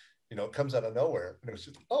 but, it comes out of nowhere. And it was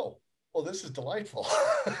just, oh, well, this is delightful.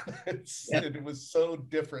 It was so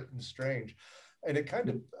different and strange. And it kind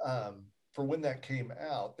of, for when that came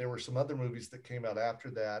out, there were some other movies that came out after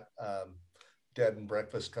that. Dead and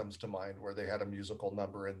Breakfast comes to mind, where they had a musical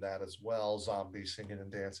number in that as well, zombies singing and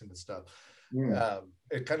dancing and stuff.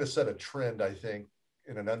 It kind of set a trend, I think,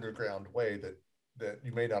 in an underground way that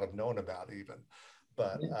you may not have known about even,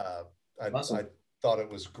 but awesome. I thought it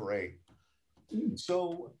was great.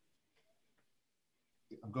 So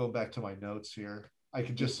I'm going back to my notes here. I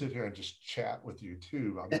could just sit here and just chat with you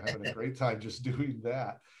too. I'm having a great time just doing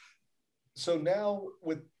that. So now,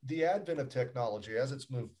 with the advent of technology, as it's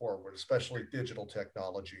moved forward, especially digital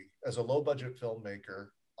technology, as a low budget filmmaker,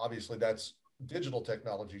 obviously digital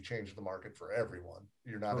technology changed the market for everyone.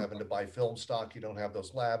 You're not having to buy film stock. You don't have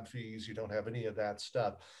those lab fees. You don't have any of that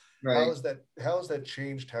stuff. Right. How has that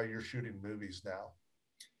changed how you're shooting movies now?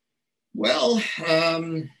 Well,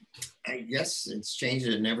 I guess it's changed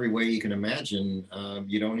it in every way you can imagine.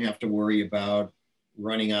 You don't have to worry about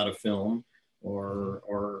running out of film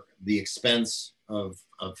or the expense of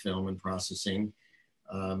film and processing.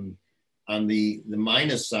 On the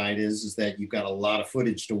minus side is that you've got a lot of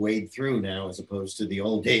footage to wade through now, as opposed to the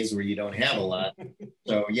old days where you don't have a lot.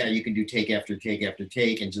 So yeah, you can do take after take after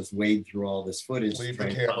take and just wade through all this footage. Leave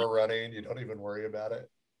the camera running. You don't even worry about it.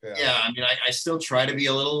 Yeah, I still try to be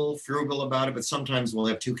a little frugal about it, but sometimes we'll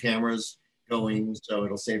have two cameras going, so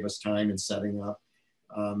it'll save us time in setting up.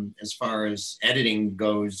 As far as editing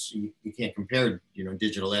goes, you can't compare,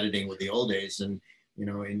 digital editing with the old days. And,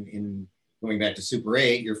 in going back to Super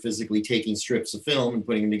 8, you're physically taking strips of film and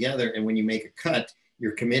putting them together. And when you make a cut,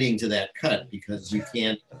 you're committing to that cut, because you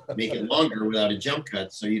can't make it longer without a jump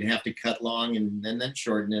cut. So you'd have to cut long and then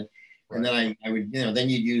shorten it. Right. And then I would, then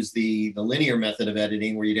you'd use the linear method of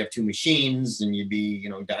editing, where you'd have two machines and you'd be,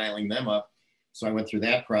 dialing them up. So I went through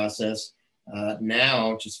that process.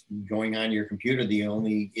 Now, just going on your computer, the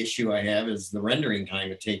only issue I have is the rendering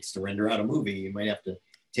time it takes to render out a movie. You might have to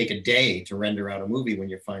take a day to render out a movie when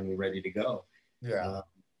you're finally ready to go. Yeah.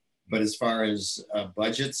 But as far as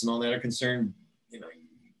budgets and all that are concerned,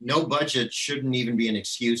 no budget shouldn't even be an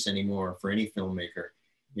excuse anymore for any filmmaker.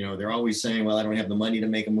 You know, they're always saying, well, I don't have the money to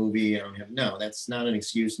make a movie. No, that's not an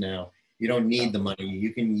excuse now. You don't need the money.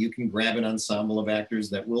 You can grab an ensemble of actors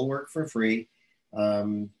that will work for free.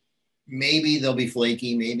 Maybe they'll be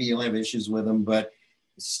flaky. Maybe you'll have issues with them, but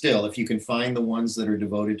still, if you can find the ones that are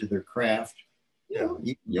devoted to their craft, you'll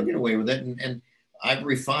get away with it. And I've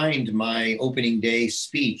refined my opening day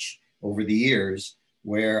speech over the years,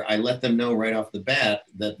 where I let them know right off the bat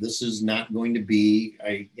that this is not going to be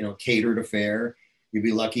a catered affair. You'll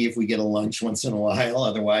be lucky if we get a lunch once in a while.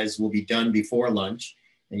 Otherwise, we'll be done before lunch,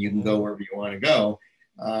 and you can go wherever you want to go.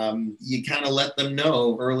 You kind of let them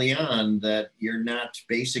know early on that you're not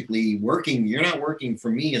basically working. You're not working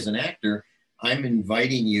for me as an actor. I'm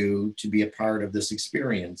inviting you to be a part of this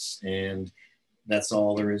experience, and that's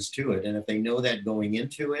all there is to it. And if they know that going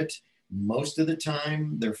into it, most of the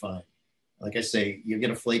time they're fine. Like I say, you get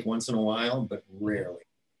a flake once in a while, but rarely.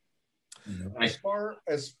 As far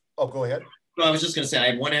as, go ahead. No, I was just going to say, I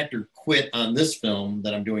had one actor quit on this film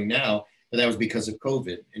that I'm doing now, but that was because of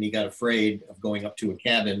COVID. And he got afraid of going up to a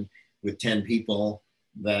cabin with 10 people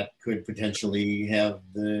that could potentially have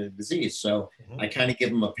the disease. So I kind of give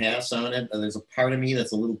him a pass on it. There's a part of me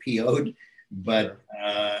that's a little PO'd, but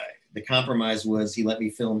the compromise was he let me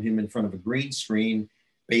film him in front of a green screen,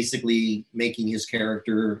 basically making his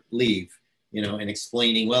character leave, and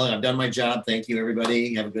explaining, well, I've done my job. Thank you,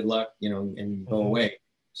 everybody. Have a good luck, and go away.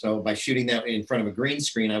 So by shooting that in front of a green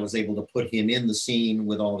screen, I was able to put him in the scene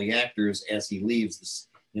with all the actors as he leaves this,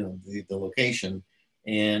 the location.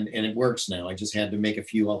 And it works now. I just had to make a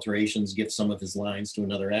few alterations, give some of his lines to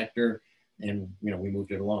another actor, and, we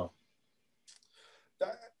moved it along.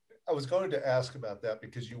 I was going to ask about that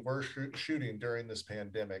because you were shooting during this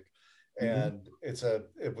pandemic, and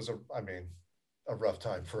it was a rough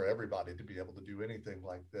time for everybody to be able to do anything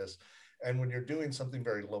like this. And when you're doing something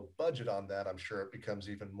very low budget on that, I'm sure it becomes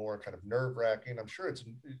even more kind of nerve wracking. I'm sure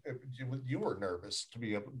you were nervous to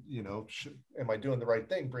be able, am I doing the right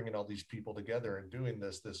thing, bringing all these people together and doing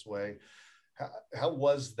this way? How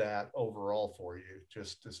was that overall for you,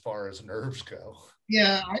 just as far as nerves go?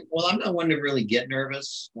 Yeah, I'm not one to really get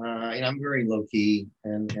nervous. I'm very low key,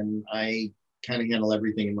 and I kind of handle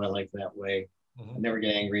everything in my life that way. I never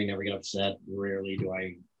get angry, never get upset. Rarely do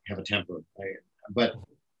I have a temper. But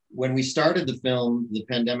when we started the film, the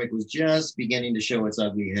pandemic was just beginning to show its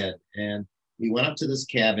ugly head. And we went up to this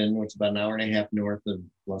cabin, which is about an hour and a half north of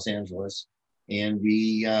Los Angeles. And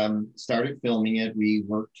we started filming it. We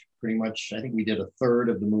worked pretty much, I think we did a third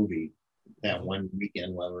of the movie that one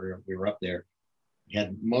weekend while we were up there. We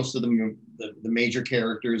had most of the major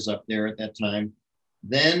characters up there at that time.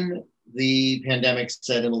 Then the pandemic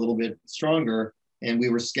set in a little bit stronger, and we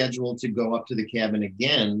were scheduled to go up to the cabin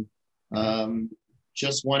again.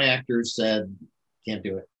 Just one actor said, can't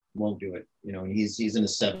do it, won't do it. And he's in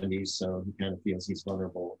his 70s, so he kind of feels he's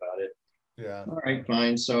vulnerable about it. Yeah. All right,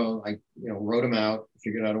 fine. So I, wrote him out,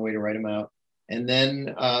 figured out a way to write him out. And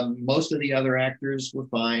then most of the other actors were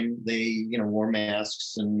fine. They, wore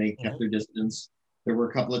masks and they kept their distance. There were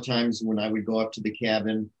a couple of times when I would go up to the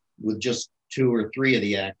cabin with just 2 or 3 of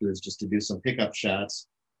the actors just to do some pickup shots.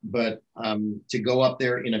 But to go up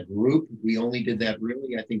there in a group, we only did that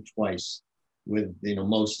really, I think, twice with,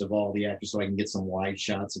 most of all the actors, so I can get some wide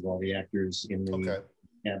shots of all the actors in the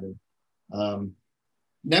cabin.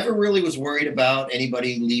 Never really was worried about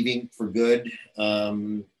anybody leaving for good.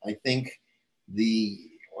 I think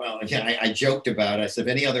I joked about it. I said,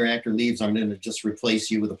 if any other actor leaves, I'm going to just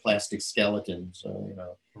replace you with a plastic skeleton. So,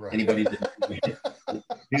 anybody that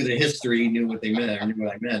knew the history knew what they meant, or knew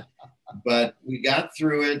what I meant. But we got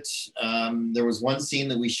through it. There was one scene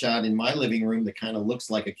that we shot in my living room that kind of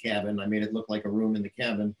looks like a cabin. I made it look like a room in the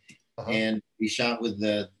cabin. And we shot with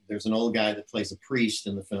there's an old guy that plays a priest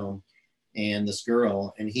in the film, and this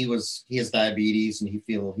girl, and he has diabetes, and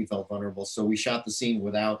he felt vulnerable. So we shot the scene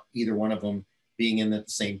without either one of them being in at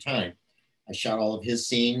the same time. I shot all of his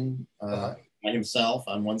scene by himself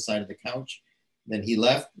on one side of the couch. Then he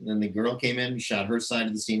left, and then the girl came in, shot her side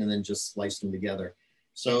of the scene, and then just spliced them together.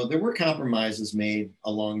 So there were compromises made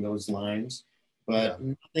along those lines, but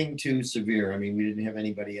nothing too severe. I mean, we didn't have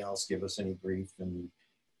anybody else give us any grief, and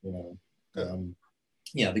the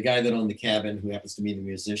guy that owned the cabin, who happens to be the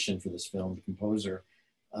musician for this film, the composer,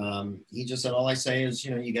 he just said, all I say is,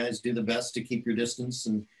 you guys do the best to keep your distance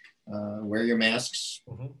and wear your masks,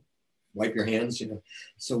 wipe your hands,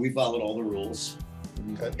 So we followed all the rules.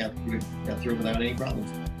 And got through without any problems.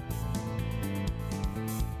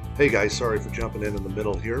 Hey guys, sorry for jumping in the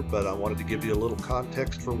middle here, but I wanted to give you a little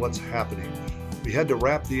context for what's happening. We had to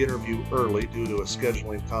wrap the interview early due to a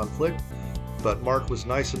scheduling conflict, but Mark was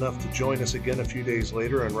nice enough to join us again a few days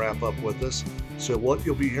later and wrap up with us. So what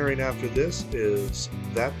you'll be hearing after this is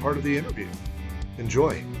that part of the interview.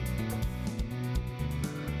 Enjoy.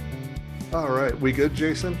 All right, we good,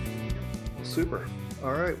 Jason? Super.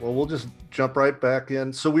 All right, well, we'll just jump right back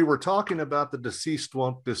in. So we were talking about the deceased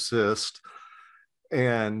won't desist,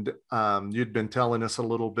 and you'd been telling us a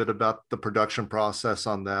little bit about the production process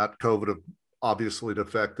on that. COVID obviously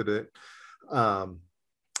affected it.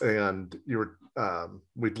 And you were,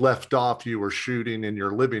 we'd left off, you were shooting in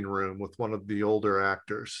your living room with one of the older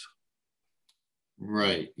actors.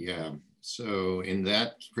 Right, yeah. So in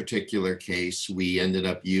that particular case, we ended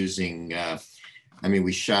up using,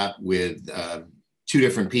 we shot with two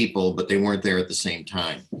different people, but they weren't there at the same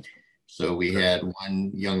time. So we had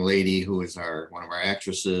one young lady who was one of our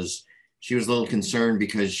actresses. She was a little concerned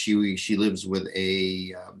because she lives with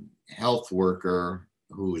a health worker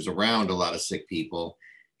who is around a lot of sick people.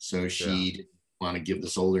 So she didn't want to give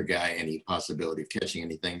this older guy any possibility of catching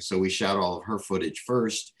anything. So we shot all of her footage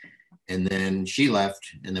first, and then she left,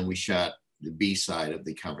 and then we shot the B side of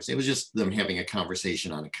the conversation. It was just them having a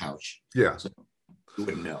conversation on a couch. Yeah. So you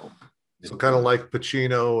wouldn't know. So kind of like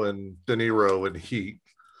Pacino and De Niro in Heat.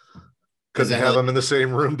 Couldn't have them in the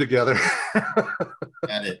same room together.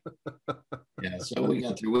 Got it. Yeah, so we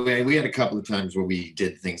got through. We had a couple of times where we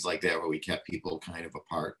did things like that, where we kept people kind of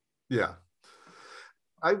apart. Yeah.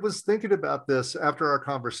 I was thinking about this after our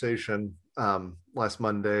conversation last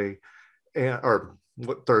Monday, or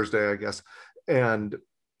Thursday, I guess. And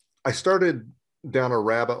I started down a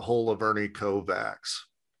rabbit hole of Ernie Kovacs.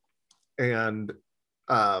 And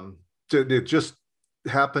it just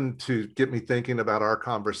happened to get me thinking about our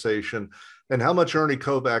conversation and how much Ernie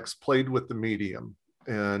Kovacs played with the medium.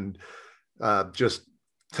 And just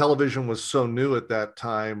television was so new at that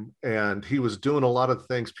time, and he was doing a lot of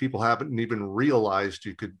things people haven't even realized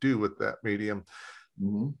you could do with that medium.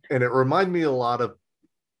 Mm-hmm. And it reminded me a lot of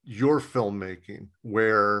your filmmaking,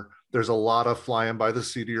 where there's a lot of flying by the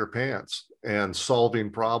seat of your pants and solving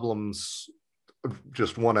problems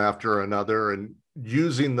just one after another and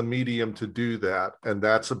using the medium to do that. And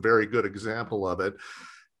that's a very good example of it.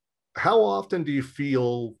 How often do you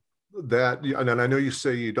feel that, and I know you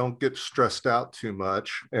say you don't get stressed out too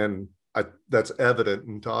much, and that's evident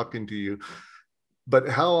in talking to you, but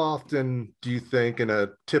how often do you think in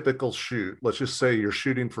a typical shoot, let's just say you're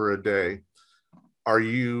shooting for a day, are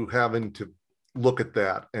you having to look at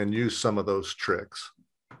that and use some of those tricks?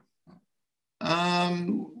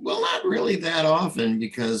 Well, not really that often,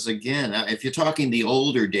 because again, if you're talking the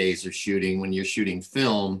older days of shooting, when you're shooting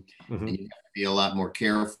film, mm-hmm. you have to be a lot more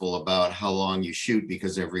careful about how long you shoot,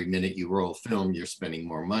 because every minute you roll film, you're spending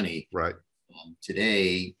more money. Right.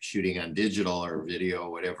 Today, shooting on digital or video,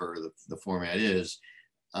 whatever the format is,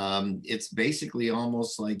 it's basically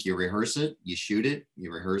almost like you rehearse it, you shoot it,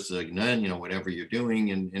 you rehearse it again, whatever you're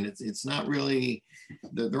doing. And it's not really,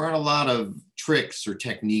 there aren't a lot of tricks or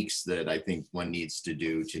techniques that I think one needs to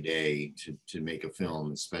do today to make a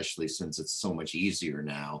film, especially since it's so much easier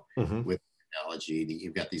now mm-hmm. with technology.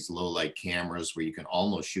 You've got these low light cameras where you can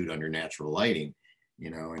almost shoot under natural lighting,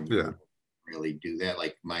 and you really do that.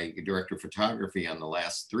 Like my director of photography on the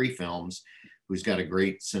last 3 films, who's got a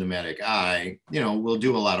great cinematic eye, we'll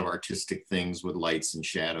do a lot of artistic things with lights and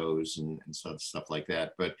shadows and stuff like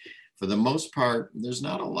that. But for the most part, there's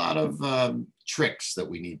not a lot of tricks that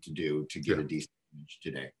we need to do to get a decent image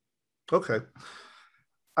today. Okay.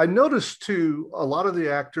 I noticed too, a lot of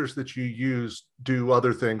the actors that you use do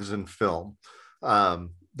other things in film. Scott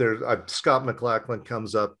McLachlan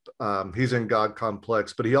comes up, he's in God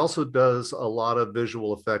Complex, but he also does a lot of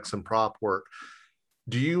visual effects and prop work.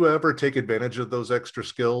 Do you ever take advantage of those extra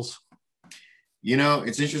skills?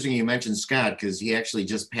 It's interesting you mentioned Scott, because he actually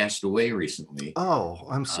just passed away recently. Oh,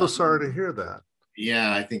 I'm so sorry to hear that.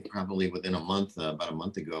 Yeah, I think probably within a month, about a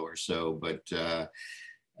month ago or so. But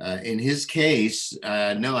in his case,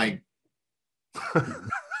 no, my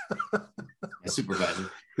supervisor.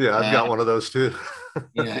 Yeah, I've got one of those too.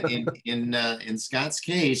 Yeah, in Scott's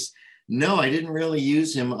case, no, I didn't really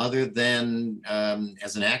use him other than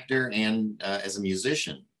as an actor and as a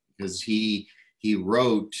musician, because he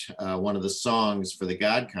wrote one of the songs for the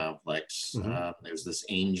God Complex. Mm-hmm. There's this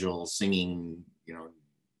angel singing,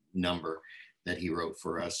 number that he wrote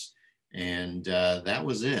for us, and that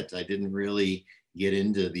was it. I didn't really get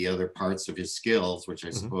into the other parts of his skills, which I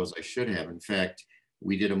mm-hmm. suppose I should have. In fact,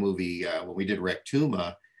 we did a movie when we did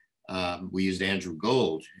Rectuma. We used Andrew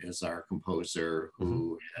Gold as our composer,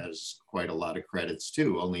 who mm-hmm. has quite a lot of credits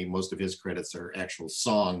too. Only most of his credits are actual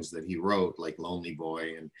songs that he wrote, like Lonely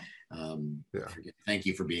Boy and Thank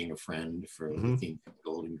You for Being a Friend, for mm-hmm. the theme of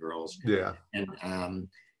Golden Girls. Yeah. And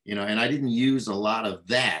you know, and I didn't use a lot of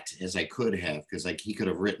that as I could have, because like he could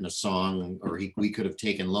have written a song, or we could have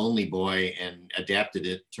taken Lonely Boy and adapted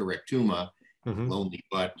it to Rectuma, Lonely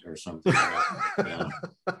Butt or something.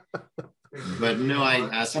 But no,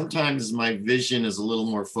 I sometimes my vision is a little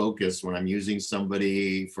more focused when I'm using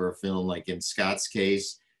somebody for a film. Like in Scott's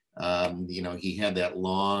case, you know, he had that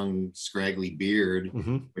long scraggly beard,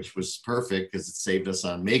 which was perfect because it saved us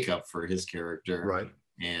on makeup for his character. Right.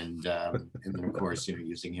 And then of course, you know,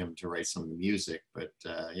 using him to write some of the music. But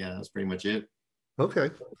yeah, that's pretty much it.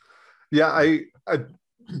 Okay. Yeah, I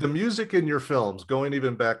the music in your films, going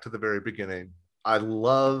even back to the very beginning, I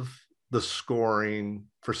love the scoring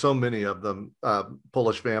for so many of them.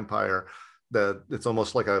 Polish Vampire, that it's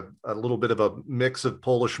almost like a little bit of a mix of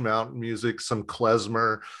Polish mountain music, some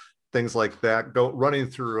klezmer, things like that running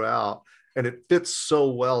throughout, and it fits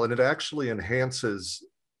so well, and it actually enhances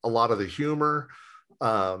a lot of the humor,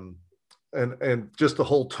 and just the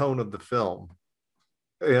whole tone of the film.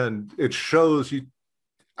 And it shows you.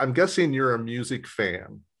 I'm guessing you're a music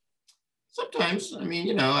fan. Sometimes, I mean,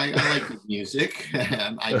 you know, I like the music.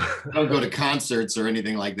 I don't go to concerts or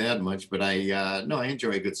anything like that much, but no, I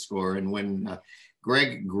enjoy a good score. And when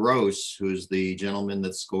Greg Gross, who's the gentleman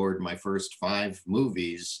that scored my first 5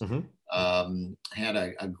 movies, had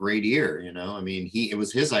a great ear, you know. I mean, it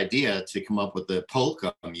was his idea to come up with the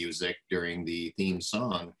polka music during the theme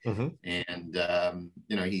song. And,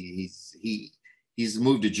 you know, he's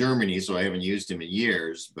moved to Germany, so I haven't used him in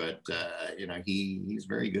years, but you know, he's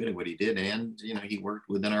very good at what he did. And, you know, he worked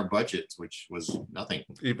within our budget, which was nothing.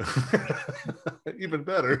 Even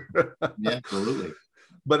better. Yeah, absolutely.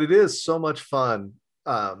 But it is so much fun.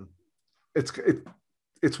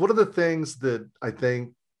 It's one of the things that I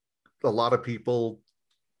think a lot of people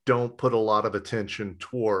don't put a lot of attention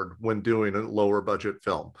toward when doing a lower budget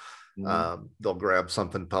film. They'll grab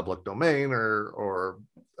something public domain or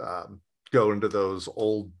go into those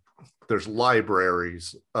there's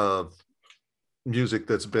libraries of music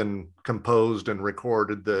that's been composed and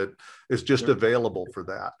recorded that is just available for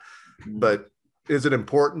that. But is it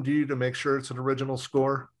important to you to make sure it's an original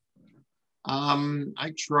score?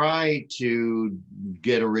 I try to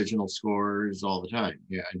get original scores all the time.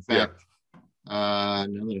 Yeah. In fact, now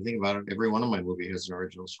that I think about it, every one of my movies has an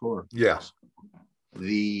original score. Yes.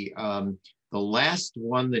 The last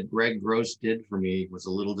one that Greg Gross did for me was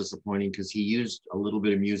a little disappointing because he used a little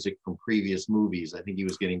bit of music from previous movies. I think he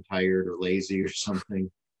was getting tired or lazy or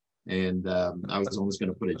something. And I was almost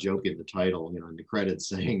going to put a joke in the title, you know, in the credits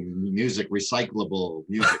saying music, recyclable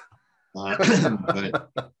music. But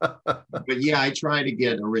yeah, I try to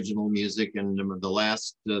get original music, and the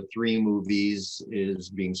last 3 movies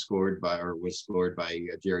was scored by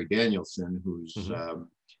Jerry Danielson,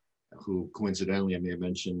 who coincidentally, I may have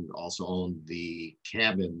mentioned, also owned the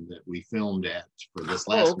cabin that we filmed at for this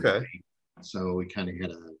last movie. So we kind of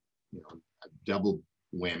had a double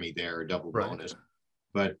whammy there, a double bonus.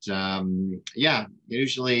 But yeah,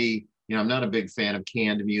 usually, you know, I'm not a big fan of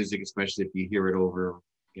canned music, especially if you hear it over,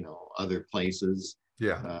 you know, other places.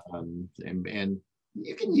 Yeah. And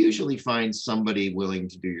you can usually find somebody willing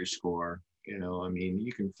to do your score. You know, I mean,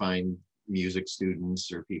 you can find music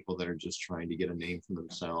students or people that are just trying to get a name for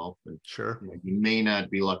themselves. And sure, you know, you may not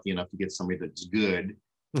be lucky enough to get somebody that's good,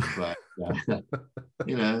 but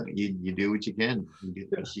you know, you do what you can. You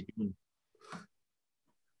get what you can.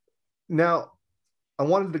 Now, I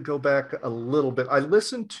wanted to go back a little bit. I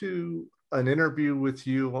listened to an interview with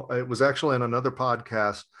you. It was actually on another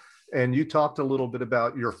podcast, and you talked a little bit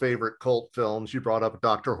about your favorite cult films. You brought up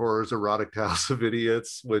Dr. Horror's Erotic House of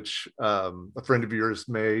Idiots, which a friend of yours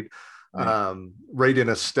made.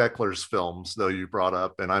 Raydena Steckler's films, though, you brought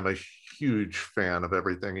up, and I'm a huge fan of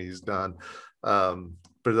everything he's done.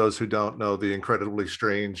 For those who don't know, the incredibly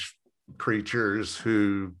strange creatures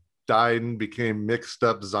who died and became mixed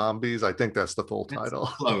up zombies. I think that's the full title.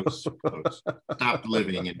 Close. Stopped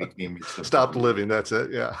living and became mixed up. Stopped living. That's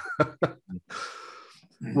it. Yeah.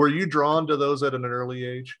 Were you drawn to those at an early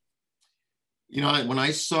age? You know, when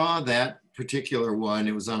I saw that particular one,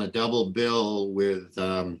 it was on a double bill with,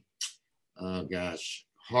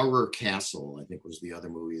 Horror Castle, I think was the other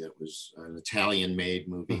movie that was an Italian-made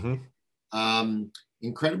movie.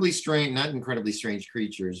 Incredibly strange, not Incredibly Strange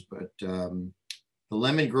Creatures, but the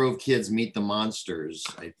Lemon Grove Kids Meet the Monsters,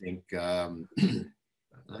 I think.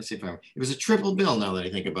 Let's see if it was a triple bill now that I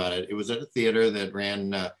think about it. It was at a theater that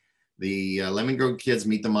ran the Lemon Grove Kids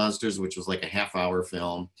Meet the Monsters, which was like a half-hour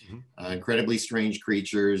film. Incredibly Strange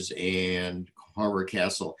Creatures and Horror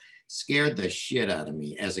Castle. Scared the shit out of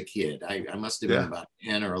me as a kid. I must have been about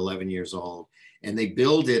 10 or 11 years old. And they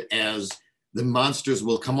billed it as the monsters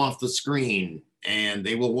will come off the screen and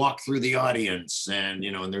they will walk through the audience, and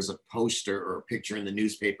and there's a poster or a picture in the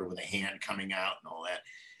newspaper with a hand coming out and all that.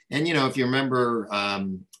 And if you remember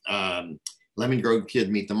Lemon Grove Kid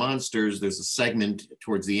Meet the Monsters, there's a segment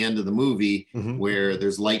towards the end of the movie where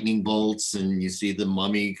there's lightning bolts and you see the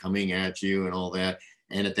mummy coming at you and all that.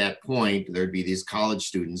 And at that point, there'd be these college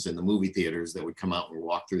students in the movie theaters that would come out and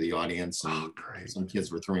walk through the audience. And some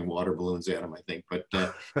kids were throwing water balloons at them, I think. But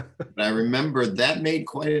I remember that made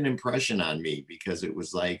quite an impression on me, because it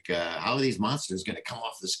was like, how are these monsters going to come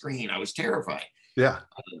off the screen? I was terrified. Yeah.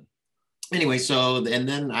 Anyway, and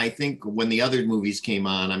then I think when the other movies came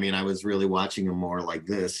on, I mean, I was really watching them more like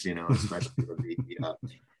this, especially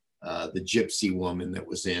the gypsy woman that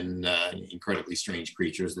was in Incredibly Strange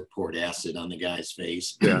Creatures that poured acid on the guy's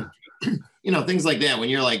face. Yeah. Things like that. When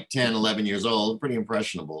you're like 10, 11 years old, pretty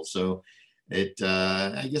impressionable. So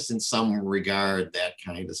I guess in some regard, that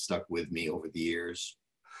kind of stuck with me over the years.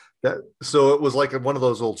 So it was like one of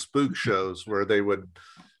those old spook shows where they would,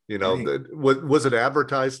 was it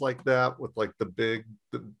advertised like that with like the big,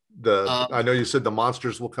 I know you said the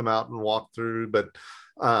monsters will come out and walk through, but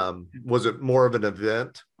was it more of an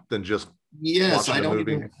event than just Yes, I don't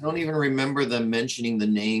even remember them mentioning the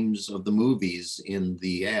names of the movies in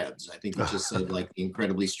the ads. I think it just said like the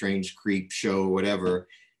Incredibly Strange Creep Show or whatever,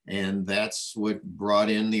 and that's what brought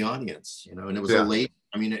in the audience. And it was a late.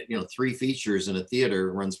 I mean, 3 features in a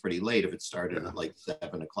theater runs pretty late if it started at like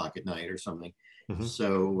 7 o'clock at night or something.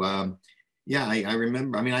 So I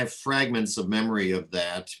remember. I mean, I have fragments of memory of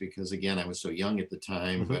that because again, I was so young at the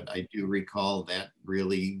time, but I do recall that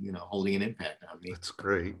really, holding an impact on me. That's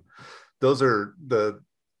great. Those are the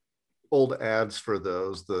old ads for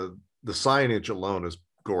those. The signage alone is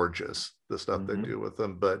gorgeous, the stuff they do with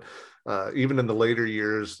them. But even in the later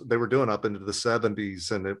years, they were doing up into the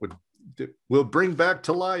 70s, and we'll bring back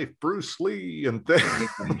to life Bruce Lee and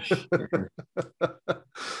things.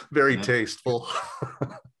 Very tasteful.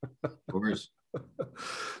 Of course.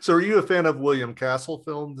 So are you a fan of William Castle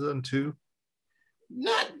films then too?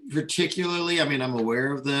 Not particularly. I mean, I'm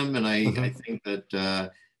aware of them, and I think that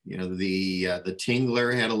the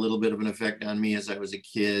Tingler had a little bit of an effect on me as I was a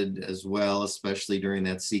kid as well, especially during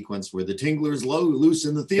that sequence where the Tingler's loose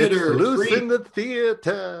in the theater. Loose in the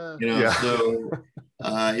theater. So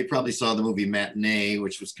you probably saw the movie Matinee,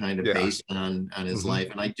 which was kind of based on his life.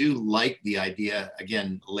 And I do like the idea,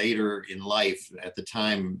 again, later in life. At the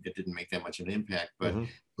time, it didn't make that much of an impact, but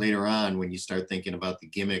later on, when you start thinking about the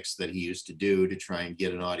gimmicks that he used to do to try and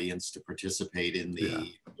get an audience to participate in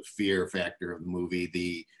the fear factor of the movie,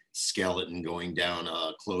 the skeleton going down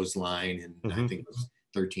a clothesline, and I think it was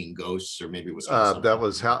 13 Ghosts, or maybe it was that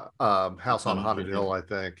was House on Haunted Hill, I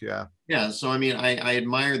think. So I mean, I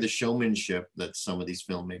admire the showmanship that some of these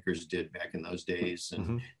filmmakers did back in those days,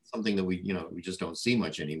 and something that we just don't see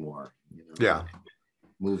much anymore.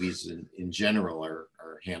 Movies in general are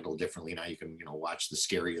handled differently now. You can watch the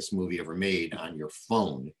scariest movie ever made on your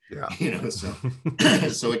phone. So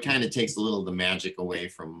so it kind of takes a little of the magic away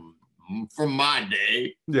from my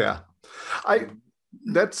day.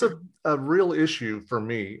 That's a real issue for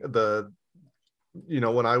me.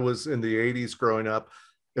 When I was in the 80s growing up,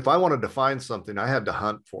 if I wanted to find something, I had to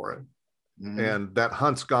hunt for it. And that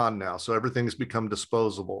hunt's gone now. So everything's become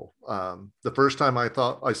disposable. The first time I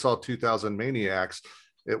thought I saw 2000 Maniacs,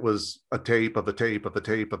 it was a tape of a tape of a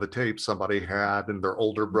tape of a tape somebody had, and their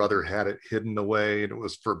older brother had it hidden away, and it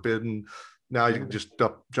was forbidden. Now you can just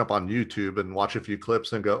jump on YouTube and watch a few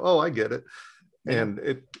clips and go, oh, I get it.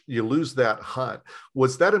 And you lose that hunt.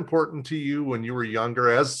 Was that important to you when you were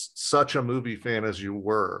younger, as such a movie fan as you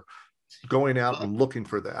were, going out and looking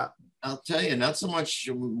for that? I'll tell you, not so much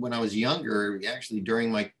when I was younger. Actually,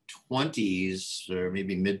 during my 20s, or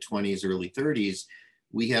maybe mid 20s, early 30s,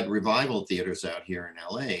 we had revival theaters out here in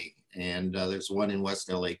LA. And there's one in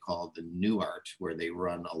West LA called the New Art, where they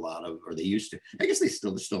run a lot of, or they used to, I guess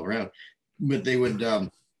they're still around, but they would,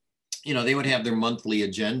 they would have their monthly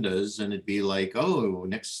agendas, and it'd be like, oh,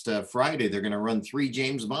 next Friday, they're going to run 3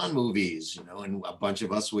 James Bond movies, and a bunch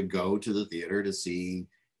of us would go to the theater to see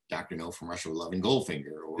Dr. No from Russia with Love and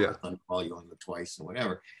Goldfinger, or Thunderball, You Only Live Twice, and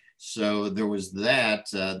whatever. So there was that.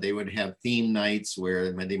 They would have theme nights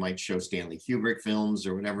where they might show Stanley Kubrick films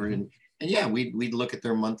or whatever. And we'd look at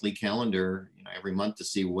their monthly calendar every month to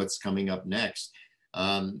see what's coming up next.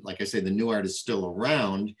 Like I say, the New Art is still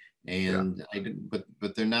around, and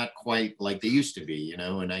but they're not quite like they used to be,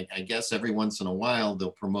 and I guess every once in a while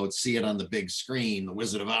they'll promote See It on the Big Screen, The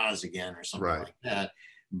Wizard of Oz again, or something like that.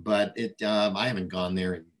 But I haven't gone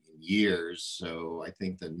there in years. So I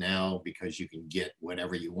think that now, because you can get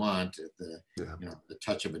whatever you want at the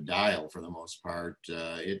touch of a dial for the most part,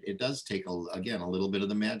 it does take again a little bit of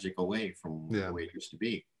the magic away from the way it used to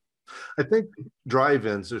be. I think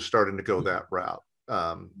drive-ins are starting to go that route.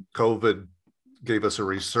 COVID gave us a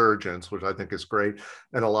resurgence, which I think is great,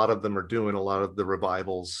 and a lot of them are doing a lot of the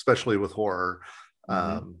revivals, especially with horror.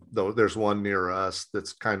 Though there's one near us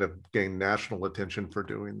that's kind of gained national attention for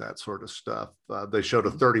doing that sort of stuff. They showed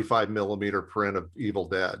a 35 millimeter print of Evil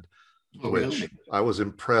Dead, which really? I was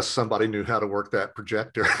impressed somebody knew how to work that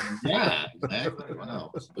projector. Yeah, exactly.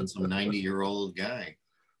 Wow, it's been some 90-year-old guy.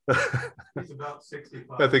 He's about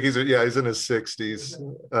 65. I think he's in his 60s.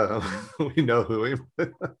 We know who he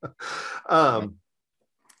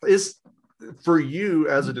is. For you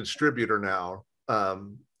as a distributor now,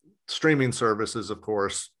 streaming services, of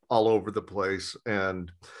course, all over the place,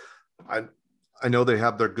 and I know they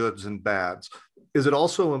have their goods and bads. Is it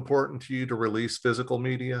also important to you to release physical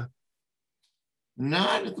media?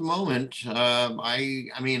 Not at the moment. I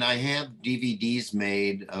mean, I have DVDs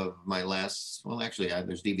made of my last, well, actually,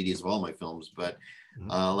 there's DVDs of all my films, but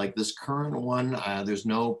like this current one, there's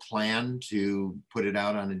no plan to put it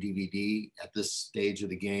out on a DVD at this stage of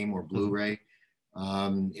the game or Blu-ray.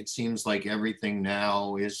 It seems like everything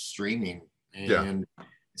now is streaming, and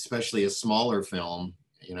especially a smaller film,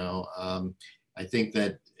 you know. I think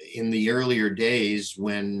that in the earlier days,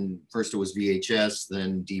 when first it was VHS,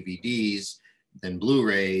 then DVDs, then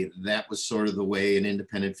Blu-ray, that was sort of the way an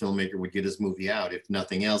independent filmmaker would get his movie out. If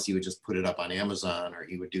nothing else, he would just put it up on Amazon, or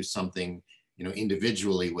he would do something, you know,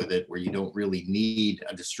 individually with it, where you don't really need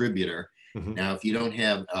a distributor. Now, if you don't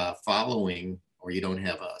have a following, or you don't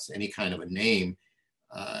have any kind of a name,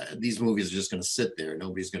 these movies are just going to sit there.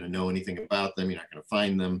 Nobody's going to know anything about them. You're not going to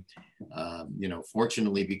find them. You know,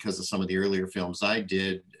 fortunately, because of some of the earlier films I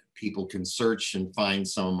did, people can search and find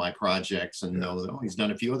some of my projects and know that, oh, he's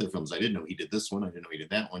done a few other films. I didn't know he did this one. I didn't know he did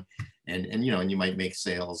that one. And you know, and you might make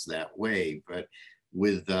sales that way. But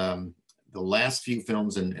with the last few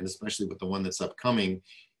films, and especially with the one that's upcoming,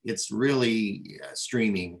 it's really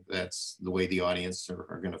streaming. That's the way the audience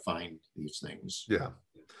are going to find these things. Yeah.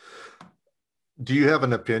 Do you have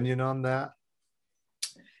an opinion on that?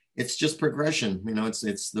 It's just progression. You know, it's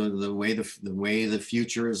the way the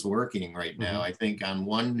future is working right now. I think on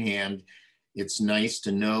one hand, it's nice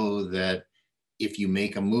to know that if you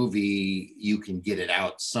make a movie, you can get it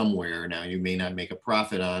out somewhere. Now, you may not make a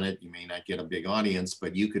profit on it, you may not get a big audience,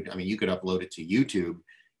 but you could upload it to YouTube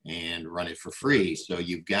and run it for free. So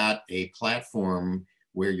you've got a platform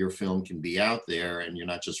where your film can be out there, and you're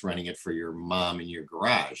not just running it for your mom in your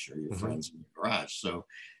garage or your friends in your garage. So,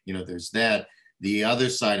 you know, there's that. The other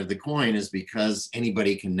side of the coin is, because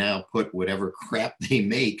anybody can now put whatever crap they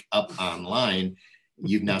make up online,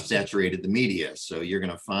 you've now saturated the media. So you're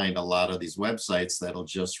going to find a lot of these websites that'll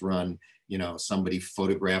just run, you know, somebody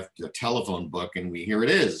photographed a telephone book and here it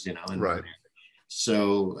is, you know. And right.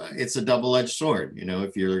 So it's a double-edged sword. You know,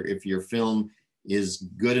 if your film is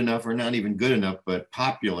good enough, or not even good enough, but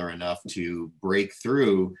popular enough to break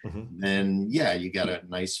through, then yeah, you got a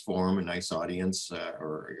nice forum, a nice audience,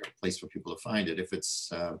 or a place for people to find it. If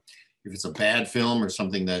it's a bad film or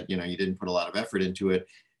something that, you know, you didn't put a lot of effort into it,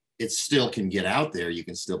 it still can get out there. You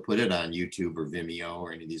can still put it on YouTube or Vimeo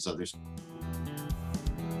or any of these others.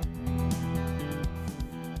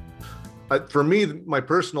 For me, my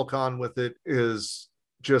personal con with it is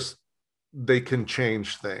just they can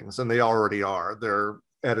change things, and they already are. They're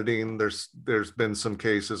editing. There's been some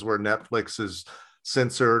cases where Netflix has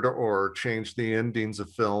censored or changed the endings of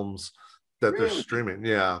films that they're streaming.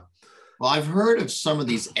 Yeah. Well, I've heard of some of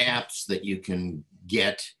these apps that you can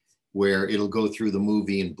get where it'll go through the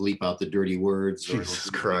movie and bleep out the dirty words. Jesus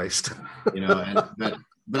Christ. You know,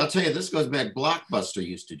 but I'll tell you, this goes back. Blockbuster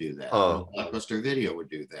used to do that. Oh. Blockbuster Video would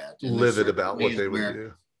do that. And livid about what they would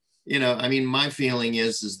do. You know, I mean, my feeling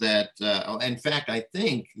is that, in fact, I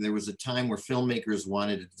think there was a time where filmmakers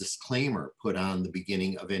wanted a disclaimer put on the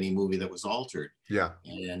beginning of any movie that was altered. Yeah.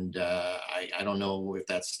 And I don't know if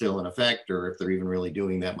that's still in effect, or if they're even really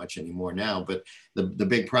doing that much anymore now. But the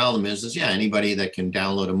big problem is yeah, anybody that can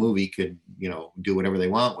download a movie could, you know, do whatever they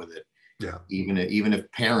want with it. Yeah. Even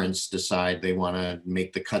if parents decide they want to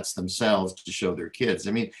make the cuts themselves to show their kids.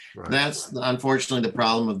 I mean, that's unfortunately the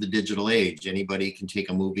problem of the digital age. Anybody can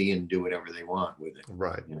take a movie and do whatever they want with it.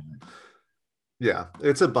 Right. You know? Yeah,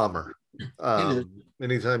 it's a bummer.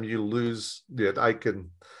 Anytime you lose it,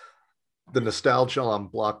 the nostalgia on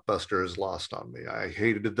Blockbuster is lost on me. I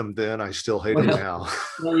hated them then. I still hate them now.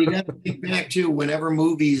 Well, you got to think back to whenever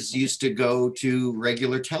movies used to go to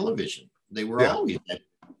regular television. They were always at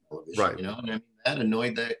television, right. You know, and I mean, that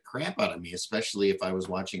annoyed the crap out of me, especially if I was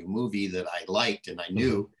watching a movie that I liked and I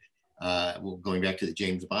knew, well, going back to the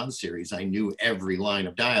James Bond series, I knew every line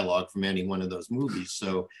of dialogue from any one of those movies.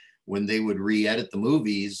 So when they would re-edit the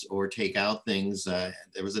movies or take out things,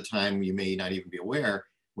 there was a time, you may not even be aware,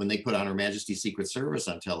 when they put on Her Majesty's Secret Service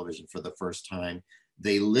on television for the first time,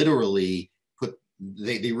 they literally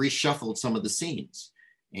they reshuffled some of the scenes,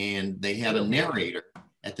 and they had a narrator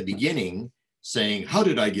at the beginning saying, "How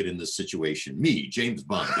did I get in this situation? Me, James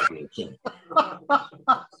Bond."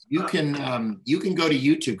 You can go to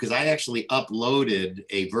YouTube, because I actually uploaded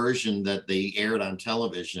a version that they aired on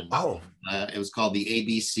television. It was called the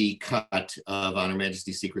ABC cut of On Her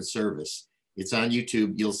Majesty's Secret Service. It's on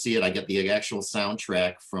YouTube. You'll see it. I got the actual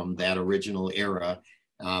soundtrack from that original era,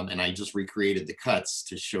 and I just recreated the cuts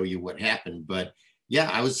to show you what happened. But yeah,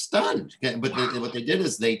 I was stunned. But what they did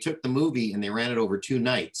is they took the movie and they ran it over 2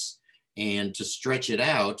 nights. And to stretch it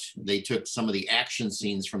out, they took some of the action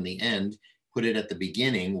scenes from the end, put it at the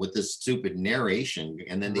beginning with this stupid narration,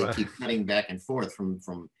 and then they keep cutting back and forth from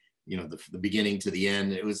the beginning to the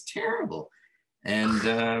end. It was terrible. And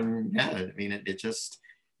yeah, I mean, it just,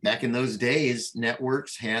 back in those days,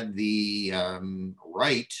 networks had the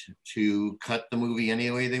right to cut the movie any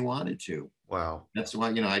way they wanted to. Wow. That's why,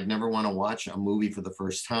 I'd never want to watch a movie for the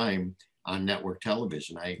first time on network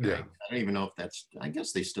television. I don't even know if that's, I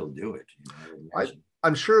guess they still do it.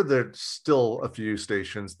 I'm sure there's still a few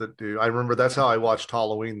stations that do. I remember that's how I watched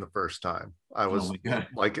Halloween the first time. I was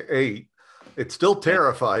like 8. It still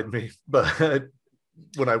terrified me, but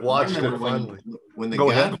when I watched it finally. When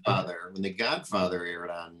the Godfather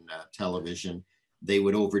aired on television, they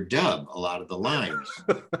would overdub a lot of the lines.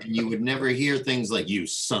 And you would never hear things like, "You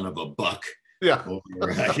son of a buck." Yeah. Or,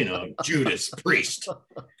 Judas Priest.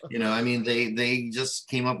 I mean, they just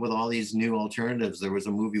came up with all these new alternatives. There was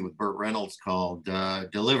a movie with Burt Reynolds called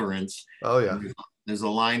Deliverance. Oh, yeah. There's a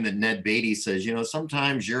line that Ned Beatty says,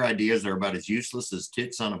 "Sometimes your ideas are about as useless as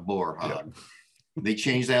tits on a boar hog." Yeah. They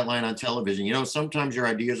changed that line on television. "Sometimes your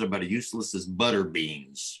ideas are about as useless as butter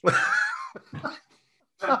beans."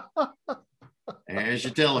 There's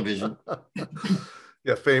your television.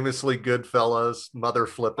 Yeah, famously Goodfellas, Mother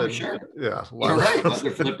Flippin'. Oh, sure. Yeah. You're right, Mother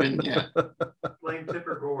Flippin', yeah. Flame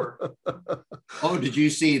Tipper Gore. Oh, did you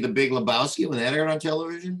see The Big Lebowski when that aired on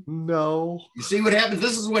television? No. You see what happens?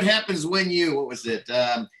 This is what happens when you, what was it?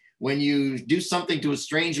 When you do something to a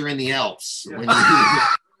stranger in the Alps. Yeah.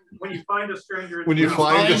 When you find a stranger in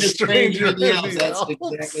the Alps. That's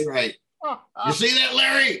exactly right. You see that,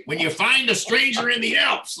 Larry? When you find a stranger in the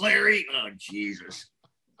Alps, Larry. Oh, Jesus.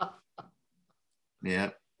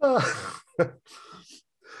 Yeah.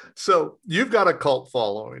 So you've got a cult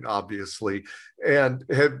following, obviously. And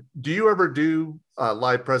do you ever do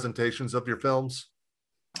live presentations of your films?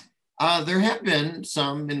 There have been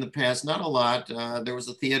some in the past, not a lot. There was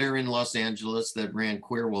a theater in Los Angeles that ran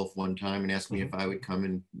Queer Wolf one time and asked me if I would come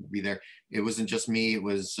and be there. It wasn't just me. It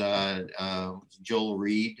was Joel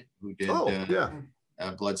Reed, who did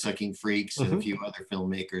Bloodsucking Freaks and a few other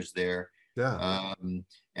filmmakers there. Yeah.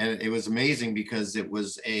 And it was amazing because it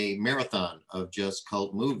was a marathon of just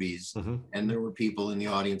cult movies. And there were people in the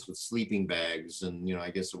audience with sleeping bags. And, I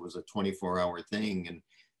guess it was a 24-hour thing. And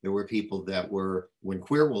there were people that were, when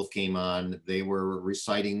Queer Wolf came on, they were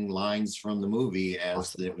reciting lines from the movie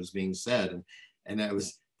as it was being said. And that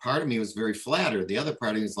was, part of me was very flattered. The other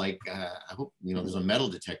part of me was like, I hope, there's a metal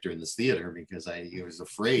detector in this theater, because I was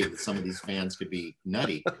afraid that some of these fans could be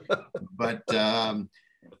nutty. But,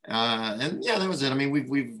 and yeah, that was it. I mean,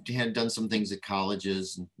 we've had done some things at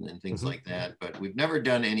colleges and things like that, but we've never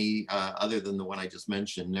done any other than the one I just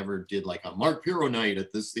mentioned. Never did like a Mark Pirro night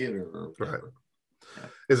at this theater or whatever. Right. Yeah.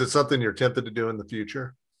 Is it something you're tempted to do in the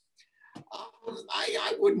future?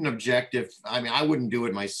 I wouldn't object I wouldn't do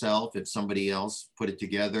it myself. If somebody else put it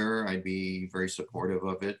together, I'd be very supportive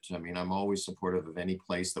of it. I mean, I'm always supportive of any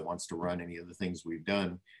place that wants to run any of the things we've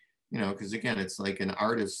done. Because again, it's like an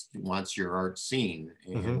artist wants your art seen,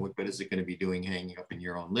 and what good is it going to be doing hanging up in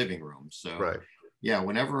your own living room? So, yeah,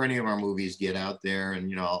 whenever any of our movies get out there, and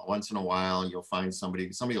once in a while you'll find somebody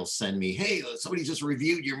will send me, "Hey, somebody just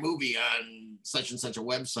reviewed your movie on such and such a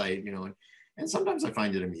website," and sometimes I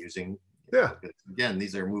find it amusing. Yeah. Again,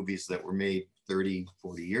 these are movies that were made 30,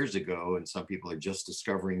 40 years ago, and some people are just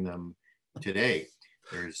discovering them today.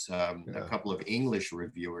 There's a couple of English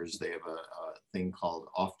reviewers. They have a thing called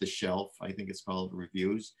Off the Shelf, I think it's called,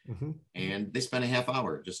 reviews. And they spent a half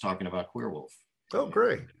hour just talking about Queer Wolf. Oh,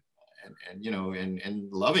 great.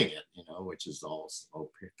 And loving it, which is all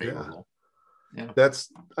favorable. Yeah.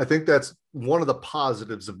 I think that's one of the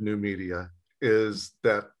positives of new media, is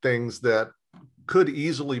that things that could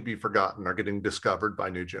easily be forgotten are getting discovered by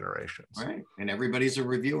new generations. Right. And everybody's a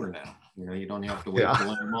reviewer now. You know, you don't have to wait Yeah.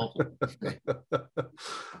 till I'm Malta.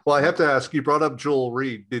 Well, I have to ask, you brought up Joel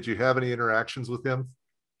Reed. Did you have any interactions with him?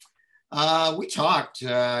 We talked.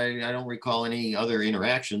 I don't recall any other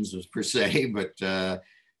interactions per se, but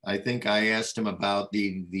I think I asked him about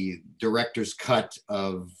the director's cut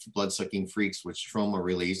of Bloodsucking Freaks, which Troma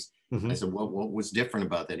released. I said, what was different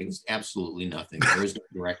about that? He was absolutely nothing. There is no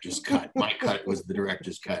director's cut. My cut was the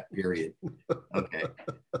director's cut, period. Okay.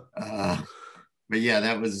 But yeah,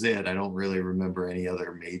 that was it. I don't really remember any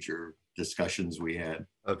other major discussions we had.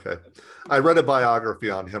 Okay. I read a biography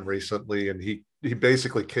on him recently, and he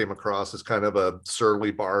basically came across as kind of a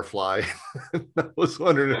surly barfly. I was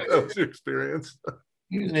wondering if that was your experience.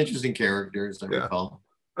 He was an interesting character, as I recall.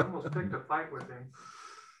 I almost picked a fight with him.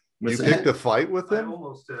 Picked a fight with him? I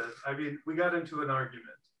almost did. I mean, we got into an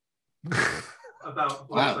argument about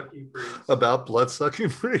blood-sucking freaks. About blood-sucking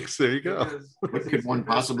freaks. There you go. What could one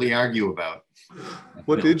possibly argue about?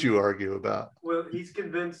 What did you argue about? Well, he's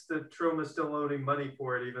convinced that Troma's still owning money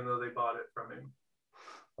for it, even though they bought it from him.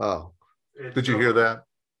 Oh, did you hear that?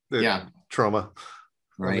 Yeah. Troma.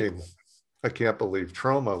 Right. I mean, I can't believe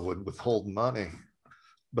Troma would withhold money.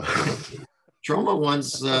 But Troma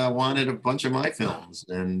once wanted a bunch of my films,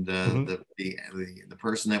 and the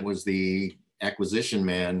person that was the acquisition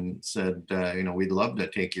man said, we'd love to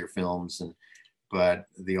take your films, but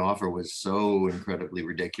the offer was so incredibly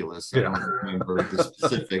ridiculous. I don't remember the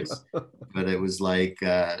specifics, but it was like,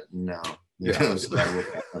 no. So I will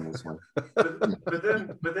pass on this one.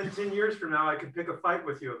 But then 10 years from now, I could pick a fight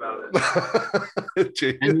with you about it.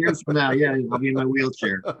 10 years from now, yeah, I'll be in my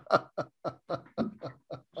wheelchair.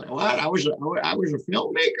 What? I was a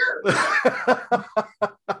filmmaker.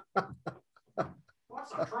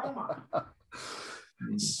 What's a Troma?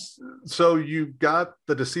 So you got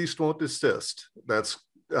The Deceased Won't Desist. That's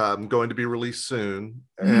going to be released soon.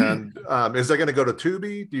 And is that going to go to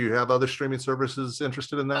Tubi? Do you have other streaming services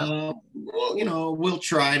interested in that? Well, we'll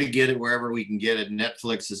try to get it wherever we can get it.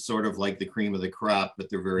 Netflix is sort of like the cream of the crop, but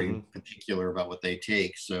they're very particular about what they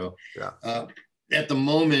take. So at the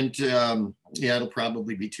moment, it'll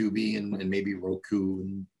probably be Tubi and maybe Roku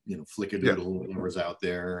and Flickadoodle, whatever's out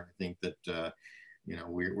there. I think that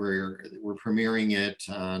we're premiering it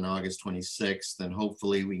on August 26th, and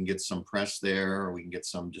hopefully we can get some press there, or we can get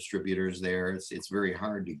some distributors there. It's very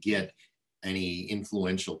hard to get any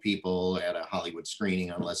influential people at a Hollywood screening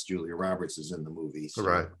unless Julia Roberts is in the movie. So,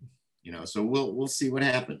 right. So we'll see what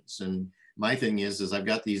happens. And my thing is I've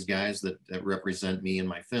got these guys that represent me in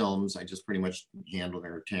my films. I just pretty much handle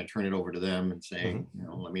or turn it over to them and say,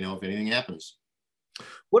 let me know if anything happens.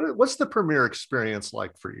 What's the premiere experience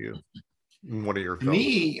like for you in one of your films?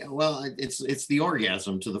 Me, well, it's the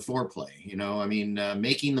orgasm to the foreplay.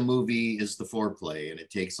 Making the movie is the foreplay, and it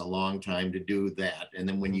takes a long time to do that. And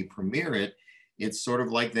then when you premiere it, it's sort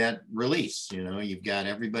of like that release. You've got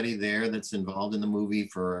everybody there that's involved in the movie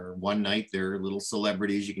for one night. They're little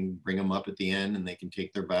celebrities. You can bring them up at the end, and they can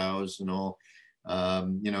take their bows and all.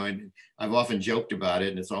 And I've often joked about it,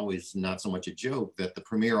 and it's always not so much a joke, that the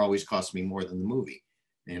premiere always costs me more than the movie.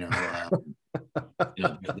 The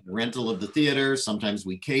rental of the theater. Sometimes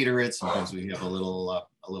we cater it. Sometimes we have a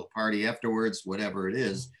little party afterwards. Whatever it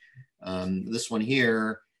is. This one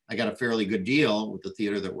here, I got a fairly good deal with the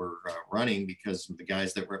theater that we're running, because the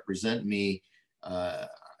guys that represent me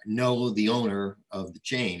know the owner of the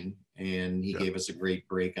chain, and he gave us a great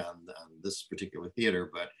break on this particular theater.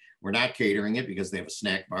 But we're not catering it because they have a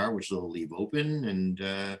snack bar, which they'll leave open,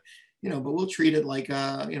 and but we'll treat it like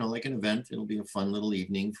like an event. It'll be a fun little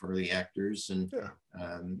evening for the actors, and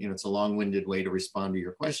it's a long-winded way to respond to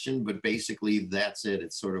your question, but basically that's it.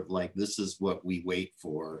 It's sort of like, this is what we wait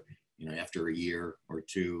for, after a year or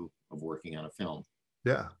two of working on a film.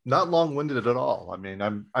 Yeah, not long-winded at all. I mean,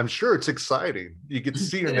 I'm sure it's exciting. You get to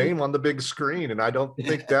see your name on the big screen, and I don't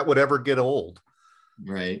think that would ever get old.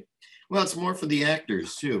 Right. Well, it's more for the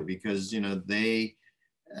actors too, because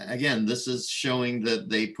again, this is showing that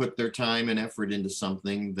they put their time and effort into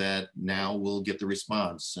something that now will get the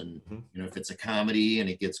response. And, if it's a comedy and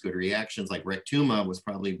it gets good reactions, like Rectuma was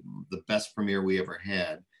probably the best premiere we ever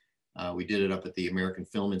had. We did it up at the American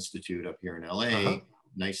Film Institute up here in LA,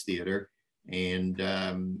 nice theater. And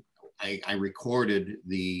I recorded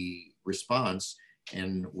the response,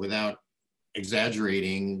 and without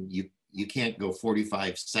exaggerating, you can't go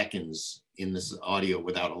 45 seconds in this audio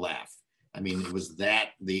without a laugh. I mean, it was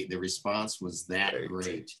that, the response was that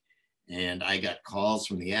great. And I got calls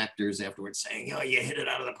from the actors afterwards saying, you hit it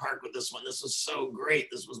out of the park with this one. This was so great.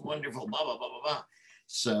 This was wonderful, blah, blah, blah, blah, blah.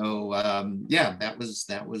 So yeah, that was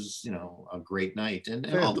a great night, and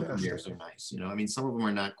all the premieres are nice. I mean, some of them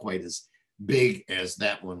are not quite as big as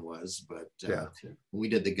that one was, but when we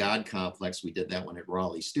did the God Complex, we did that one at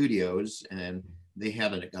Raleigh Studios, and they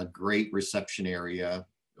had a great reception area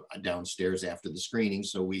downstairs after the screening.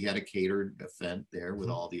 So we had a catered event there with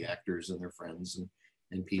all the actors and their friends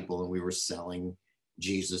and people, and we were selling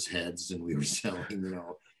Jesus heads, and we were selling,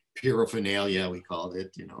 Pirro, we called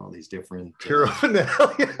it, all these different Pirro,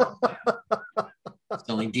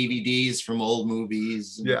 selling DVDs from old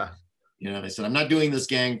movies. And I said, I'm not doing this,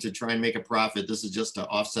 gang, to try and make a profit. This is just to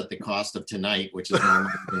offset the cost of tonight, which is more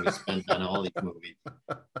money than we spent on all these movies.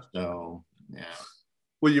 So, yeah.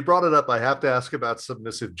 Well, you brought it up. I have to ask about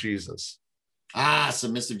Submissive Jesus.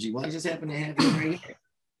 Submissive Jesus. Well, I just happen to have him right here.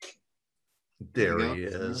 There he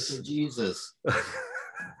is. Submissive Jesus.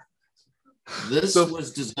 This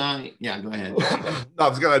was designed. Yeah, go ahead. I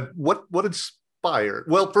was gonna. What inspired?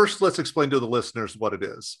 Well, first, let's explain to the listeners what it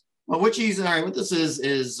is. Well, what this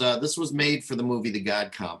is this was made for the movie The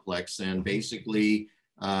God Complex, and basically,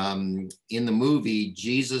 in the movie,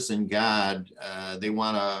 Jesus and God, they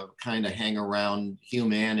want to kind of hang around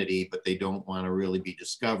humanity, but they don't want to really be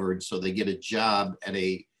discovered. So they get a job at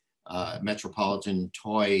a metropolitan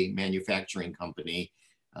toy manufacturing company.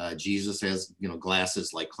 Jesus has,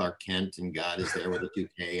 glasses like Clark Kent, and God is there with a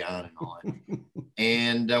toupee on and all that.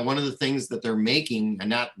 And one of the things that they're making, and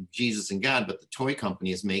not Jesus and God, but the toy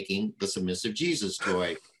company is making the Submissive Jesus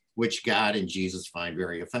toy, which God and Jesus find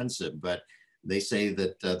very offensive. But they say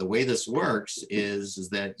that the way this works is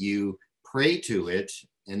that you pray to it,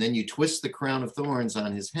 and then you twist the crown of thorns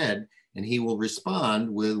on his head, and he will respond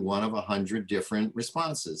with one of 100 different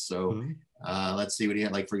responses. So let's see what he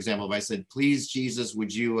had. Like, for example, if I said, please, Jesus,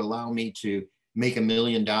 would you allow me to make $1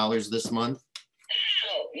 million this month?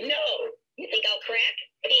 Oh, no. You think I'll crack?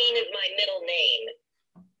 Pain is my middle name.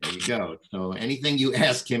 There you go. So anything you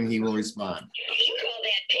ask him, he will respond. You call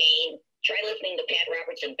that pain? Try listening to Pat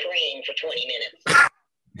Robertson praying for 20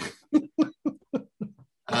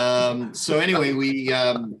 minutes. So anyway, we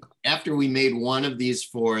after we made one of these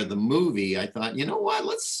for the movie, I thought, you know what,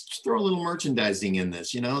 let's throw a little merchandising in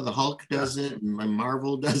this. The Hulk does it, and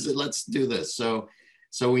Marvel does it. Let's do this. So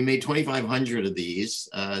we made 2,500 of these,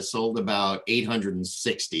 sold about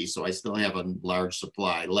 860. So I still have a large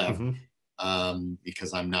supply left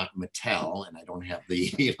because I'm not Mattel and I don't have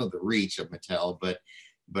the the reach of Mattel. But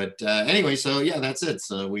anyway, so yeah, that's it.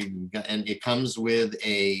 So and it comes with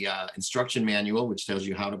a instruction manual, which tells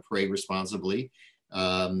you how to pray responsibly.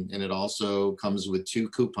 And it also comes with 2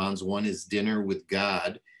 coupons. One is Dinner with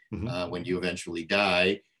God when you eventually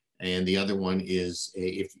die. And the other one is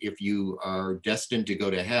if you are destined to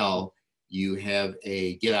go to hell, you have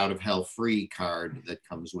a get out of hell free card that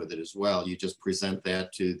comes with it as well. You just present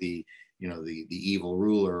that to the evil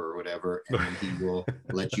ruler or whatever, and then he will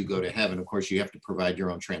let you go to heaven. Of course, you have to provide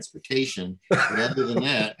your own transportation, but other than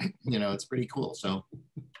that, it's pretty cool. So,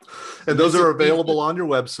 and those are available on your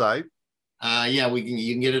website. Yeah,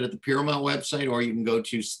 you can get it at the Paramount website, or you can go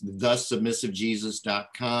to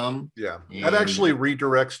thesubmissivejesus.com. Yeah, that actually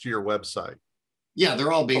redirects to your website. Yeah,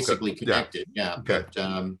 they're all basically connected. Yeah. Okay.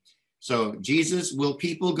 But so Jesus, will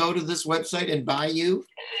people go to this website and buy you?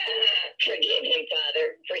 Forgive him,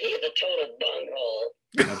 Father, for he is a total bunghole.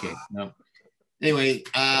 Okay, no. Anyway,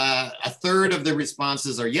 a third of the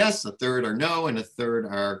responses are yes, a third are no, and a third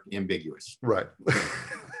are ambiguous. Right.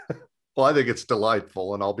 Well, I think it's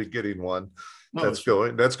delightful, and I'll be getting one. No,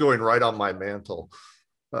 That's going right on my mantle.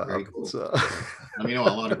 Very cool. Let me know.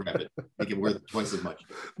 I'll autograph it. Make it worth twice as much.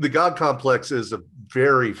 The God Complex is a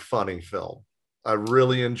very funny film. I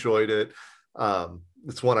really enjoyed it.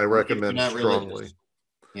 It's one I recommend strongly.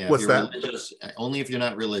 Yeah, what's that? Only if you're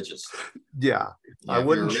not religious. Yeah, I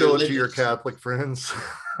wouldn't show it to your Catholic friends.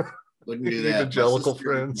 Wouldn't do that. Evangelical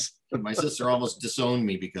friends. My sister almost disowned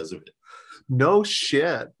me because of it. No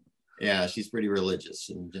shit. Yeah, she's pretty religious,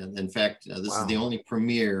 and in fact, this is the only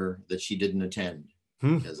premiere that she didn't attend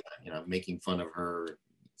because I'm making fun of her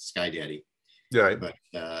Sky Daddy. Right. But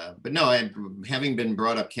no, having been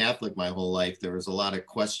brought up Catholic my whole life, there was a lot of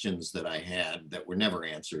questions that I had that were never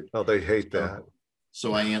answered. Oh, they hate that.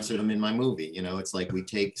 So I answered them in my movie. It's like we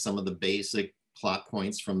take some of the basic plot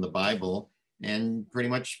points from the Bible and pretty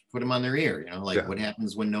much put them on their ear, what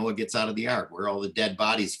happens when Noah gets out of the ark, where all the dead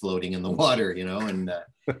bodies floating in the water, and,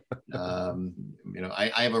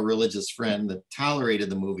 I have a religious friend that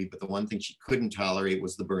tolerated the movie, but the one thing she couldn't tolerate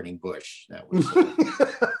was the burning bush. That was,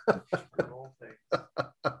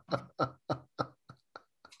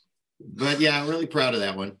 but yeah, I'm really proud of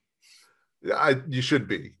that one. You should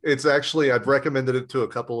be. It's actually, I've recommended it to a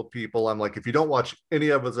couple of people. I'm like, if you don't watch any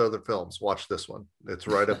of his other films, watch this one. It's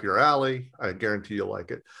right up your alley. I guarantee you'll like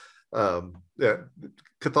it. Yeah,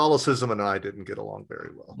 Catholicism and I didn't get along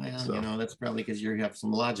very well. Well, So that's probably because you have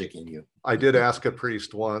some logic in you. I did ask a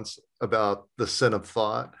priest once about the sin of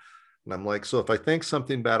thought. And I'm like, so if I think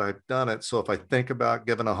something bad, I've done it. So if I think about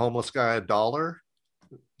giving a homeless guy $1,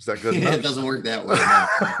 is that good enough? It doesn't work that way. No.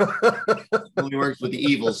 It only works with the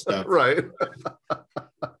evil stuff. Right.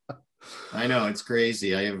 I know, it's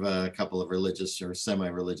crazy. I have a couple of religious or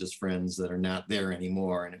semi-religious friends that are not there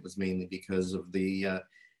anymore. And it was mainly because of the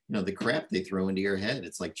crap they throw into your head.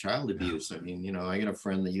 It's like child abuse. I mean, I got a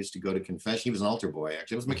friend that used to go to confession. He was an altar boy,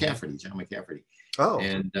 actually. It was McCafferty, John McCafferty. Oh.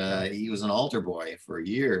 And he was an altar boy for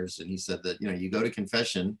years. And he said that, you go to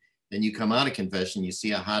confession, then you come out of confession, you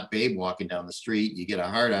see a hot babe walking down the street, you get a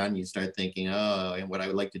heart on, you start thinking, oh, and what I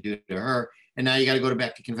would like to do to her. And now you got to go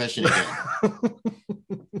back to confession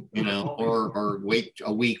again, or wait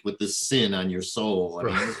a week with this sin on your soul. I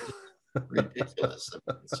mean, it's ridiculous.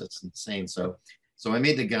 It's just insane. So I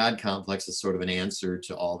made the God complex as sort of an answer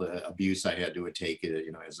to all the abuse I had to take,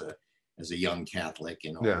 as a young Catholic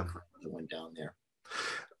and all the crap that went down there.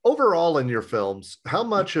 Overall, in your films, how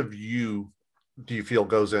much of you do you feel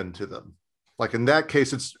goes into them? Like in that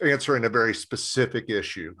case, it's answering a very specific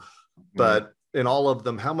issue, but in all of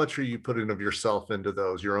them, how much are you putting of yourself into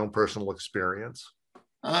those, your own personal experience?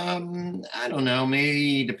 I don't know,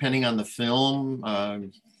 maybe depending on the film,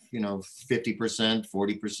 50%,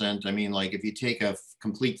 40%. I mean, like if you take a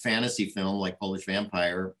complete fantasy film like Polish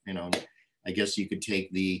Vampire, I guess you could take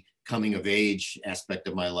the coming of age aspect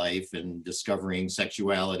of my life and discovering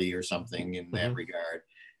sexuality or something in that regard.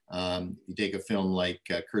 You take a film like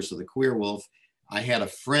Curse of the Queer Wolf. I had a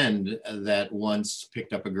friend that once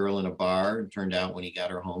picked up a girl in a bar, and turned out when he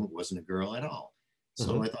got her home, it wasn't a girl at all.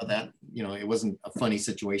 So I thought that, it wasn't a funny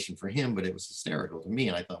situation for him, but it was hysterical to me.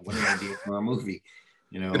 And I thought, what an idea for a movie.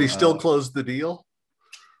 Did he still close the deal?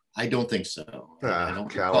 I don't think so. I don't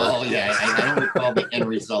coward. recall. Yeah, I don't recall the end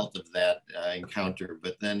result of that encounter.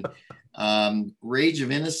 But then, Rage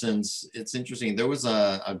of Innocence. It's interesting. There was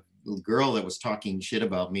a girl that was talking shit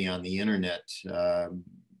about me on the internet.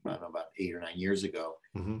 I don't know, about 8 or 9 years ago,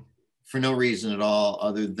 for no reason at all,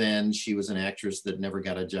 other than she was an actress that never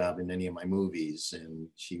got a job in any of my movies, and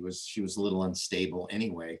she was a little unstable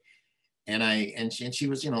anyway. And she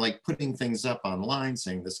was, like putting things up online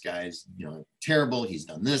saying this guy's, terrible. He's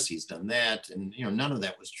done this, he's done that. And, none of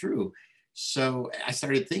that was true. So I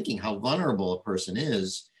started thinking how vulnerable a person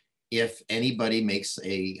is if anybody makes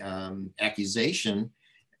a accusation.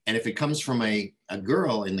 And if it comes from a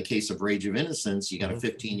girl, in the case of Rage of Innocence, you got a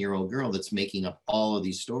 15-year-old girl that's making up all of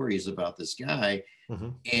these stories about this guy.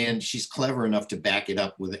 And she's clever enough to back it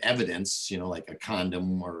up with evidence, like a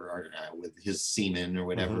condom or with his semen or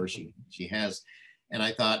whatever she has. And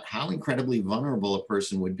I thought how incredibly vulnerable a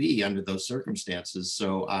person would be under those circumstances.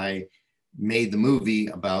 So I made the movie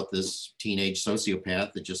about this teenage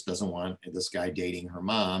sociopath that just doesn't want this guy dating her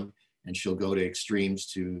mom. And she'll go to extremes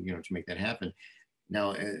to make that happen.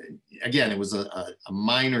 Now, again, it was a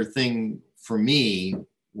minor thing for me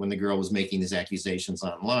when the girl was making these accusations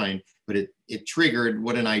online, but it triggered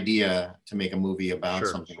what an idea to make a movie about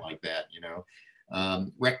something like that,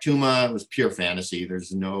 Rectuma was pure fantasy.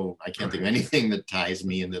 I can't think of anything that ties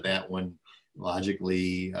me into that one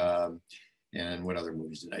logically. And what other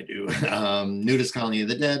movies did I do? Nudist Colony of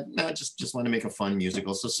the Dead. No, just want to make a fun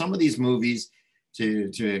musical. So some of these movies,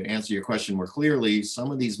 to answer your question more clearly,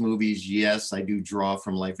 some of these movies, yes, I do draw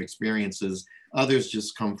from life experiences. Others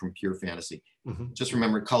just come from pure fantasy. Just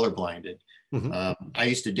remember Colorblinded. I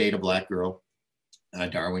used to date a black girl,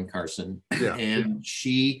 Darwin Carson, and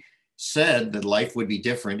she said that life would be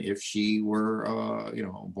different if she were,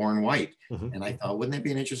 born white. And I thought, wouldn't that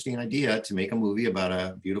be an interesting idea to make a movie about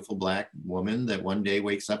a beautiful black woman that one day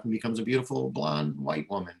wakes up and becomes a beautiful blonde white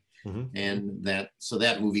woman? And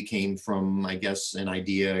that movie came from, I guess, an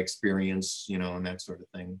idea, experience, and that sort of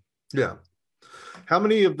thing. Yeah. How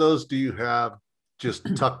many of those do you have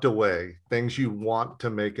just tucked away, things you want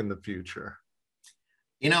to make in the future?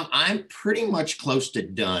 I'm pretty much close to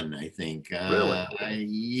done, I think. Really?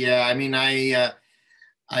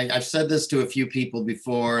 I've said this to a few people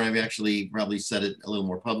before, and I've actually probably said it a little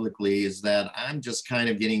more publicly, is that I'm just kind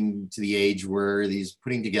of getting to the age where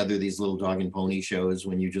putting together these little dog and pony shows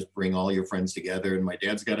when you just bring all your friends together and my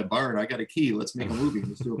dad's got a bar and I got a key, let's make a movie,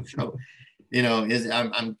 let's do a show.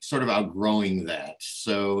 I'm sort of outgrowing that.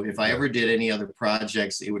 So if I ever did any other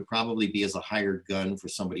projects, it would probably be as a hired gun for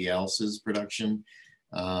somebody else's production.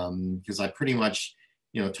 Because I pretty much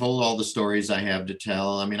told all the stories I have to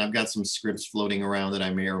tell. I mean, I've got some scripts floating around that I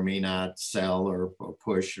may or may not sell or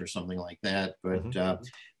push or something like that.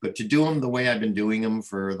 But to do them the way I've been doing them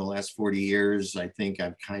for the last 40 years, I think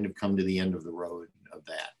I've kind of come to the end of the road of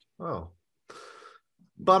that. Oh,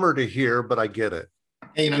 bummer to hear, but I get it.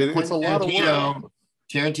 Hey, It's a lot of work.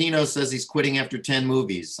 Tarantino says he's quitting after 10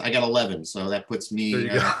 movies. I got 11, so that puts me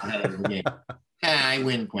ahead of the game. I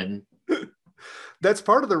win, Quentin. That's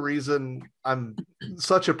part of the reason I'm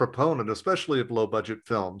such a proponent, especially of low budget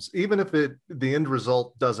films. Even if the end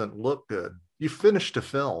result doesn't look good, you finished a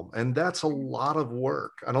film, and that's a lot of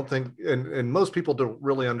work. I don't think, and most people don't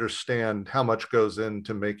really understand how much goes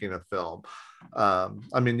into making a film.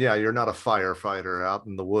 I mean, yeah, you're not a firefighter out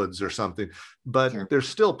in the woods or something, but Sure. They're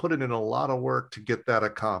still putting in a lot of work to get that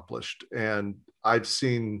accomplished. And I've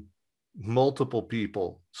seen multiple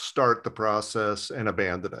people start the process and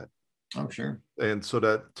abandon it. Oh, sure. And so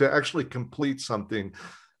to actually complete something,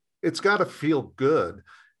 it's got to feel good.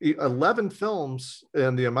 11 films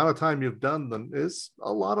and the amount of time you've done them is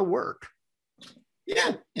a lot of work.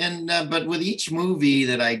 Yeah, and but with each movie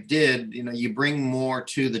that I did, you bring more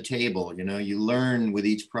to the table. You learn with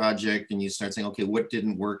each project, and you start saying, okay, what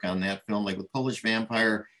didn't work on that film? Like with Polish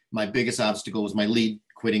Vampire, my biggest obstacle was my lead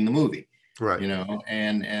quitting the movie. Right.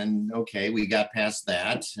 And okay, we got past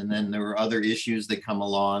that, and then there were other issues that come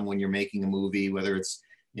along when you're making a movie, whether it's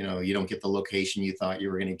you don't get the location you thought you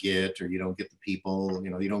were going to get, or you don't get the people,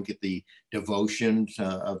 you don't get the devotion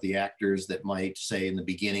of the actors that might say in the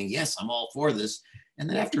beginning, yes, I'm all for this. And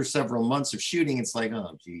then after several months of shooting, it's like,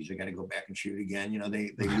 oh, geez, I got to go back and shoot again.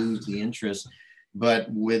 They lose the interest. But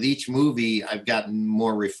with each movie, I've gotten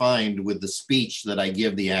more refined with the speech that I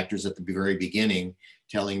give the actors at the very beginning,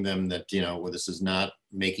 telling them that, well, this is not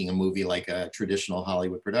making a movie like a traditional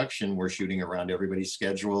Hollywood production. We're shooting around everybody's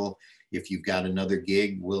schedule. If you've got another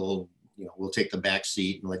gig, we'll take the back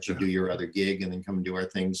seat and let you do your other gig and then come and do our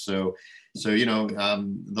thing. So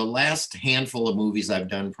the last handful of movies I've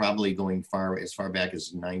done, probably going as far back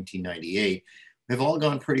as 1998, have all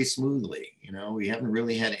gone pretty smoothly. We haven't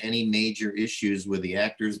really had any major issues with the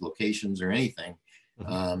actors, locations, or anything.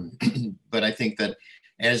 But I think that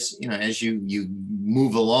as you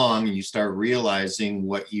move along and you start realizing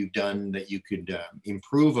what you've done that you could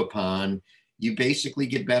improve upon, you basically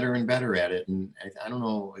get better and better at it. And I don't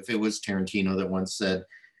know if it was Tarantino that once said,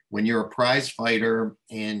 when you're a prize fighter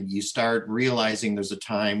and you start realizing there's a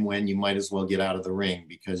time when you might as well get out of the ring,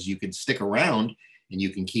 because you can stick around and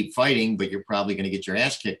you can keep fighting, but you're probably going to get your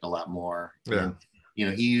ass kicked a lot more. Yeah. And,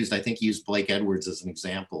 I think he used Blake Edwards as an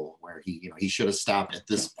example where he should have stopped at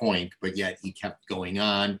this point, but yet he kept going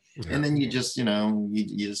on. Yeah. And then you just,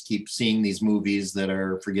 you just keep seeing these movies that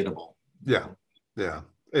are forgettable. Yeah. Yeah.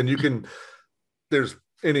 And there's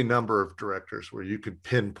any number of directors where you could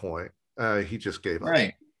pinpoint, he just gave up.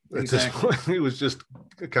 Right. At this point, it was just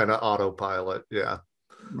kind of autopilot. Yeah.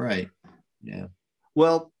 Right. Yeah.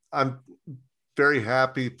 Well, I'm very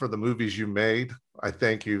happy for the movies you made. I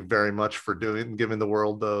thank you very much for giving the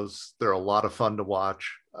world those. They're a lot of fun to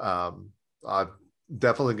watch. I'm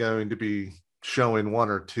definitely going to be showing one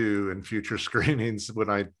or two in future screenings when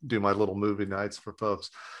I do my little movie nights for folks.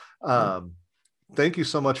 Thank you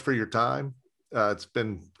so much for your time. It's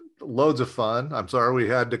been loads of fun. I'm sorry we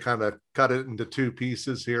had to kind of cut it into two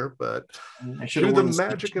pieces here, but through the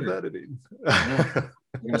magic of editing. I'm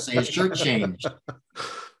going to say his shirt changed.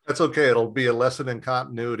 That's okay. It'll be a lesson in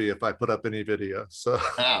continuity if I put up any video. So.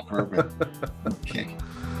 Perfect. Okay.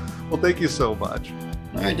 Well, thank you so much.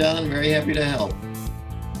 All right, Don. Very happy to help.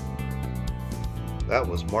 That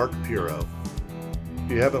was Mark Pirro.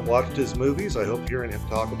 If you haven't watched his movies, I hope hearing him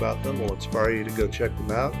talk about them will inspire you to go check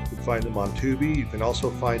them out. You can find them on Tubi. You can also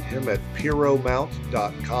find him at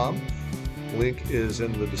pirromount.com. Link is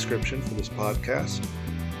in the description for this podcast.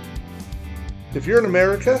 If you're in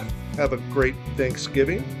America, have a great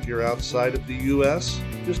Thanksgiving. If you're outside of the U.S.,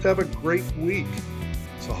 just have a great week.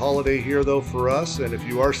 It's a holiday here, though, for us, and if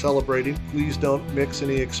you are celebrating, please don't mix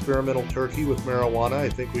any experimental turkey with marijuana. I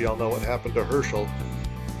think we all know what happened to Herschel.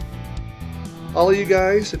 All of you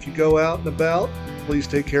guys, if you go out and about, please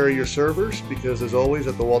take care of your servers, because as always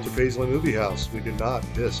at the Walter Paisley Movie House, we do not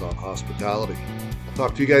piss on hospitality. I'll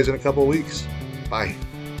talk to you guys in a couple of weeks. Bye.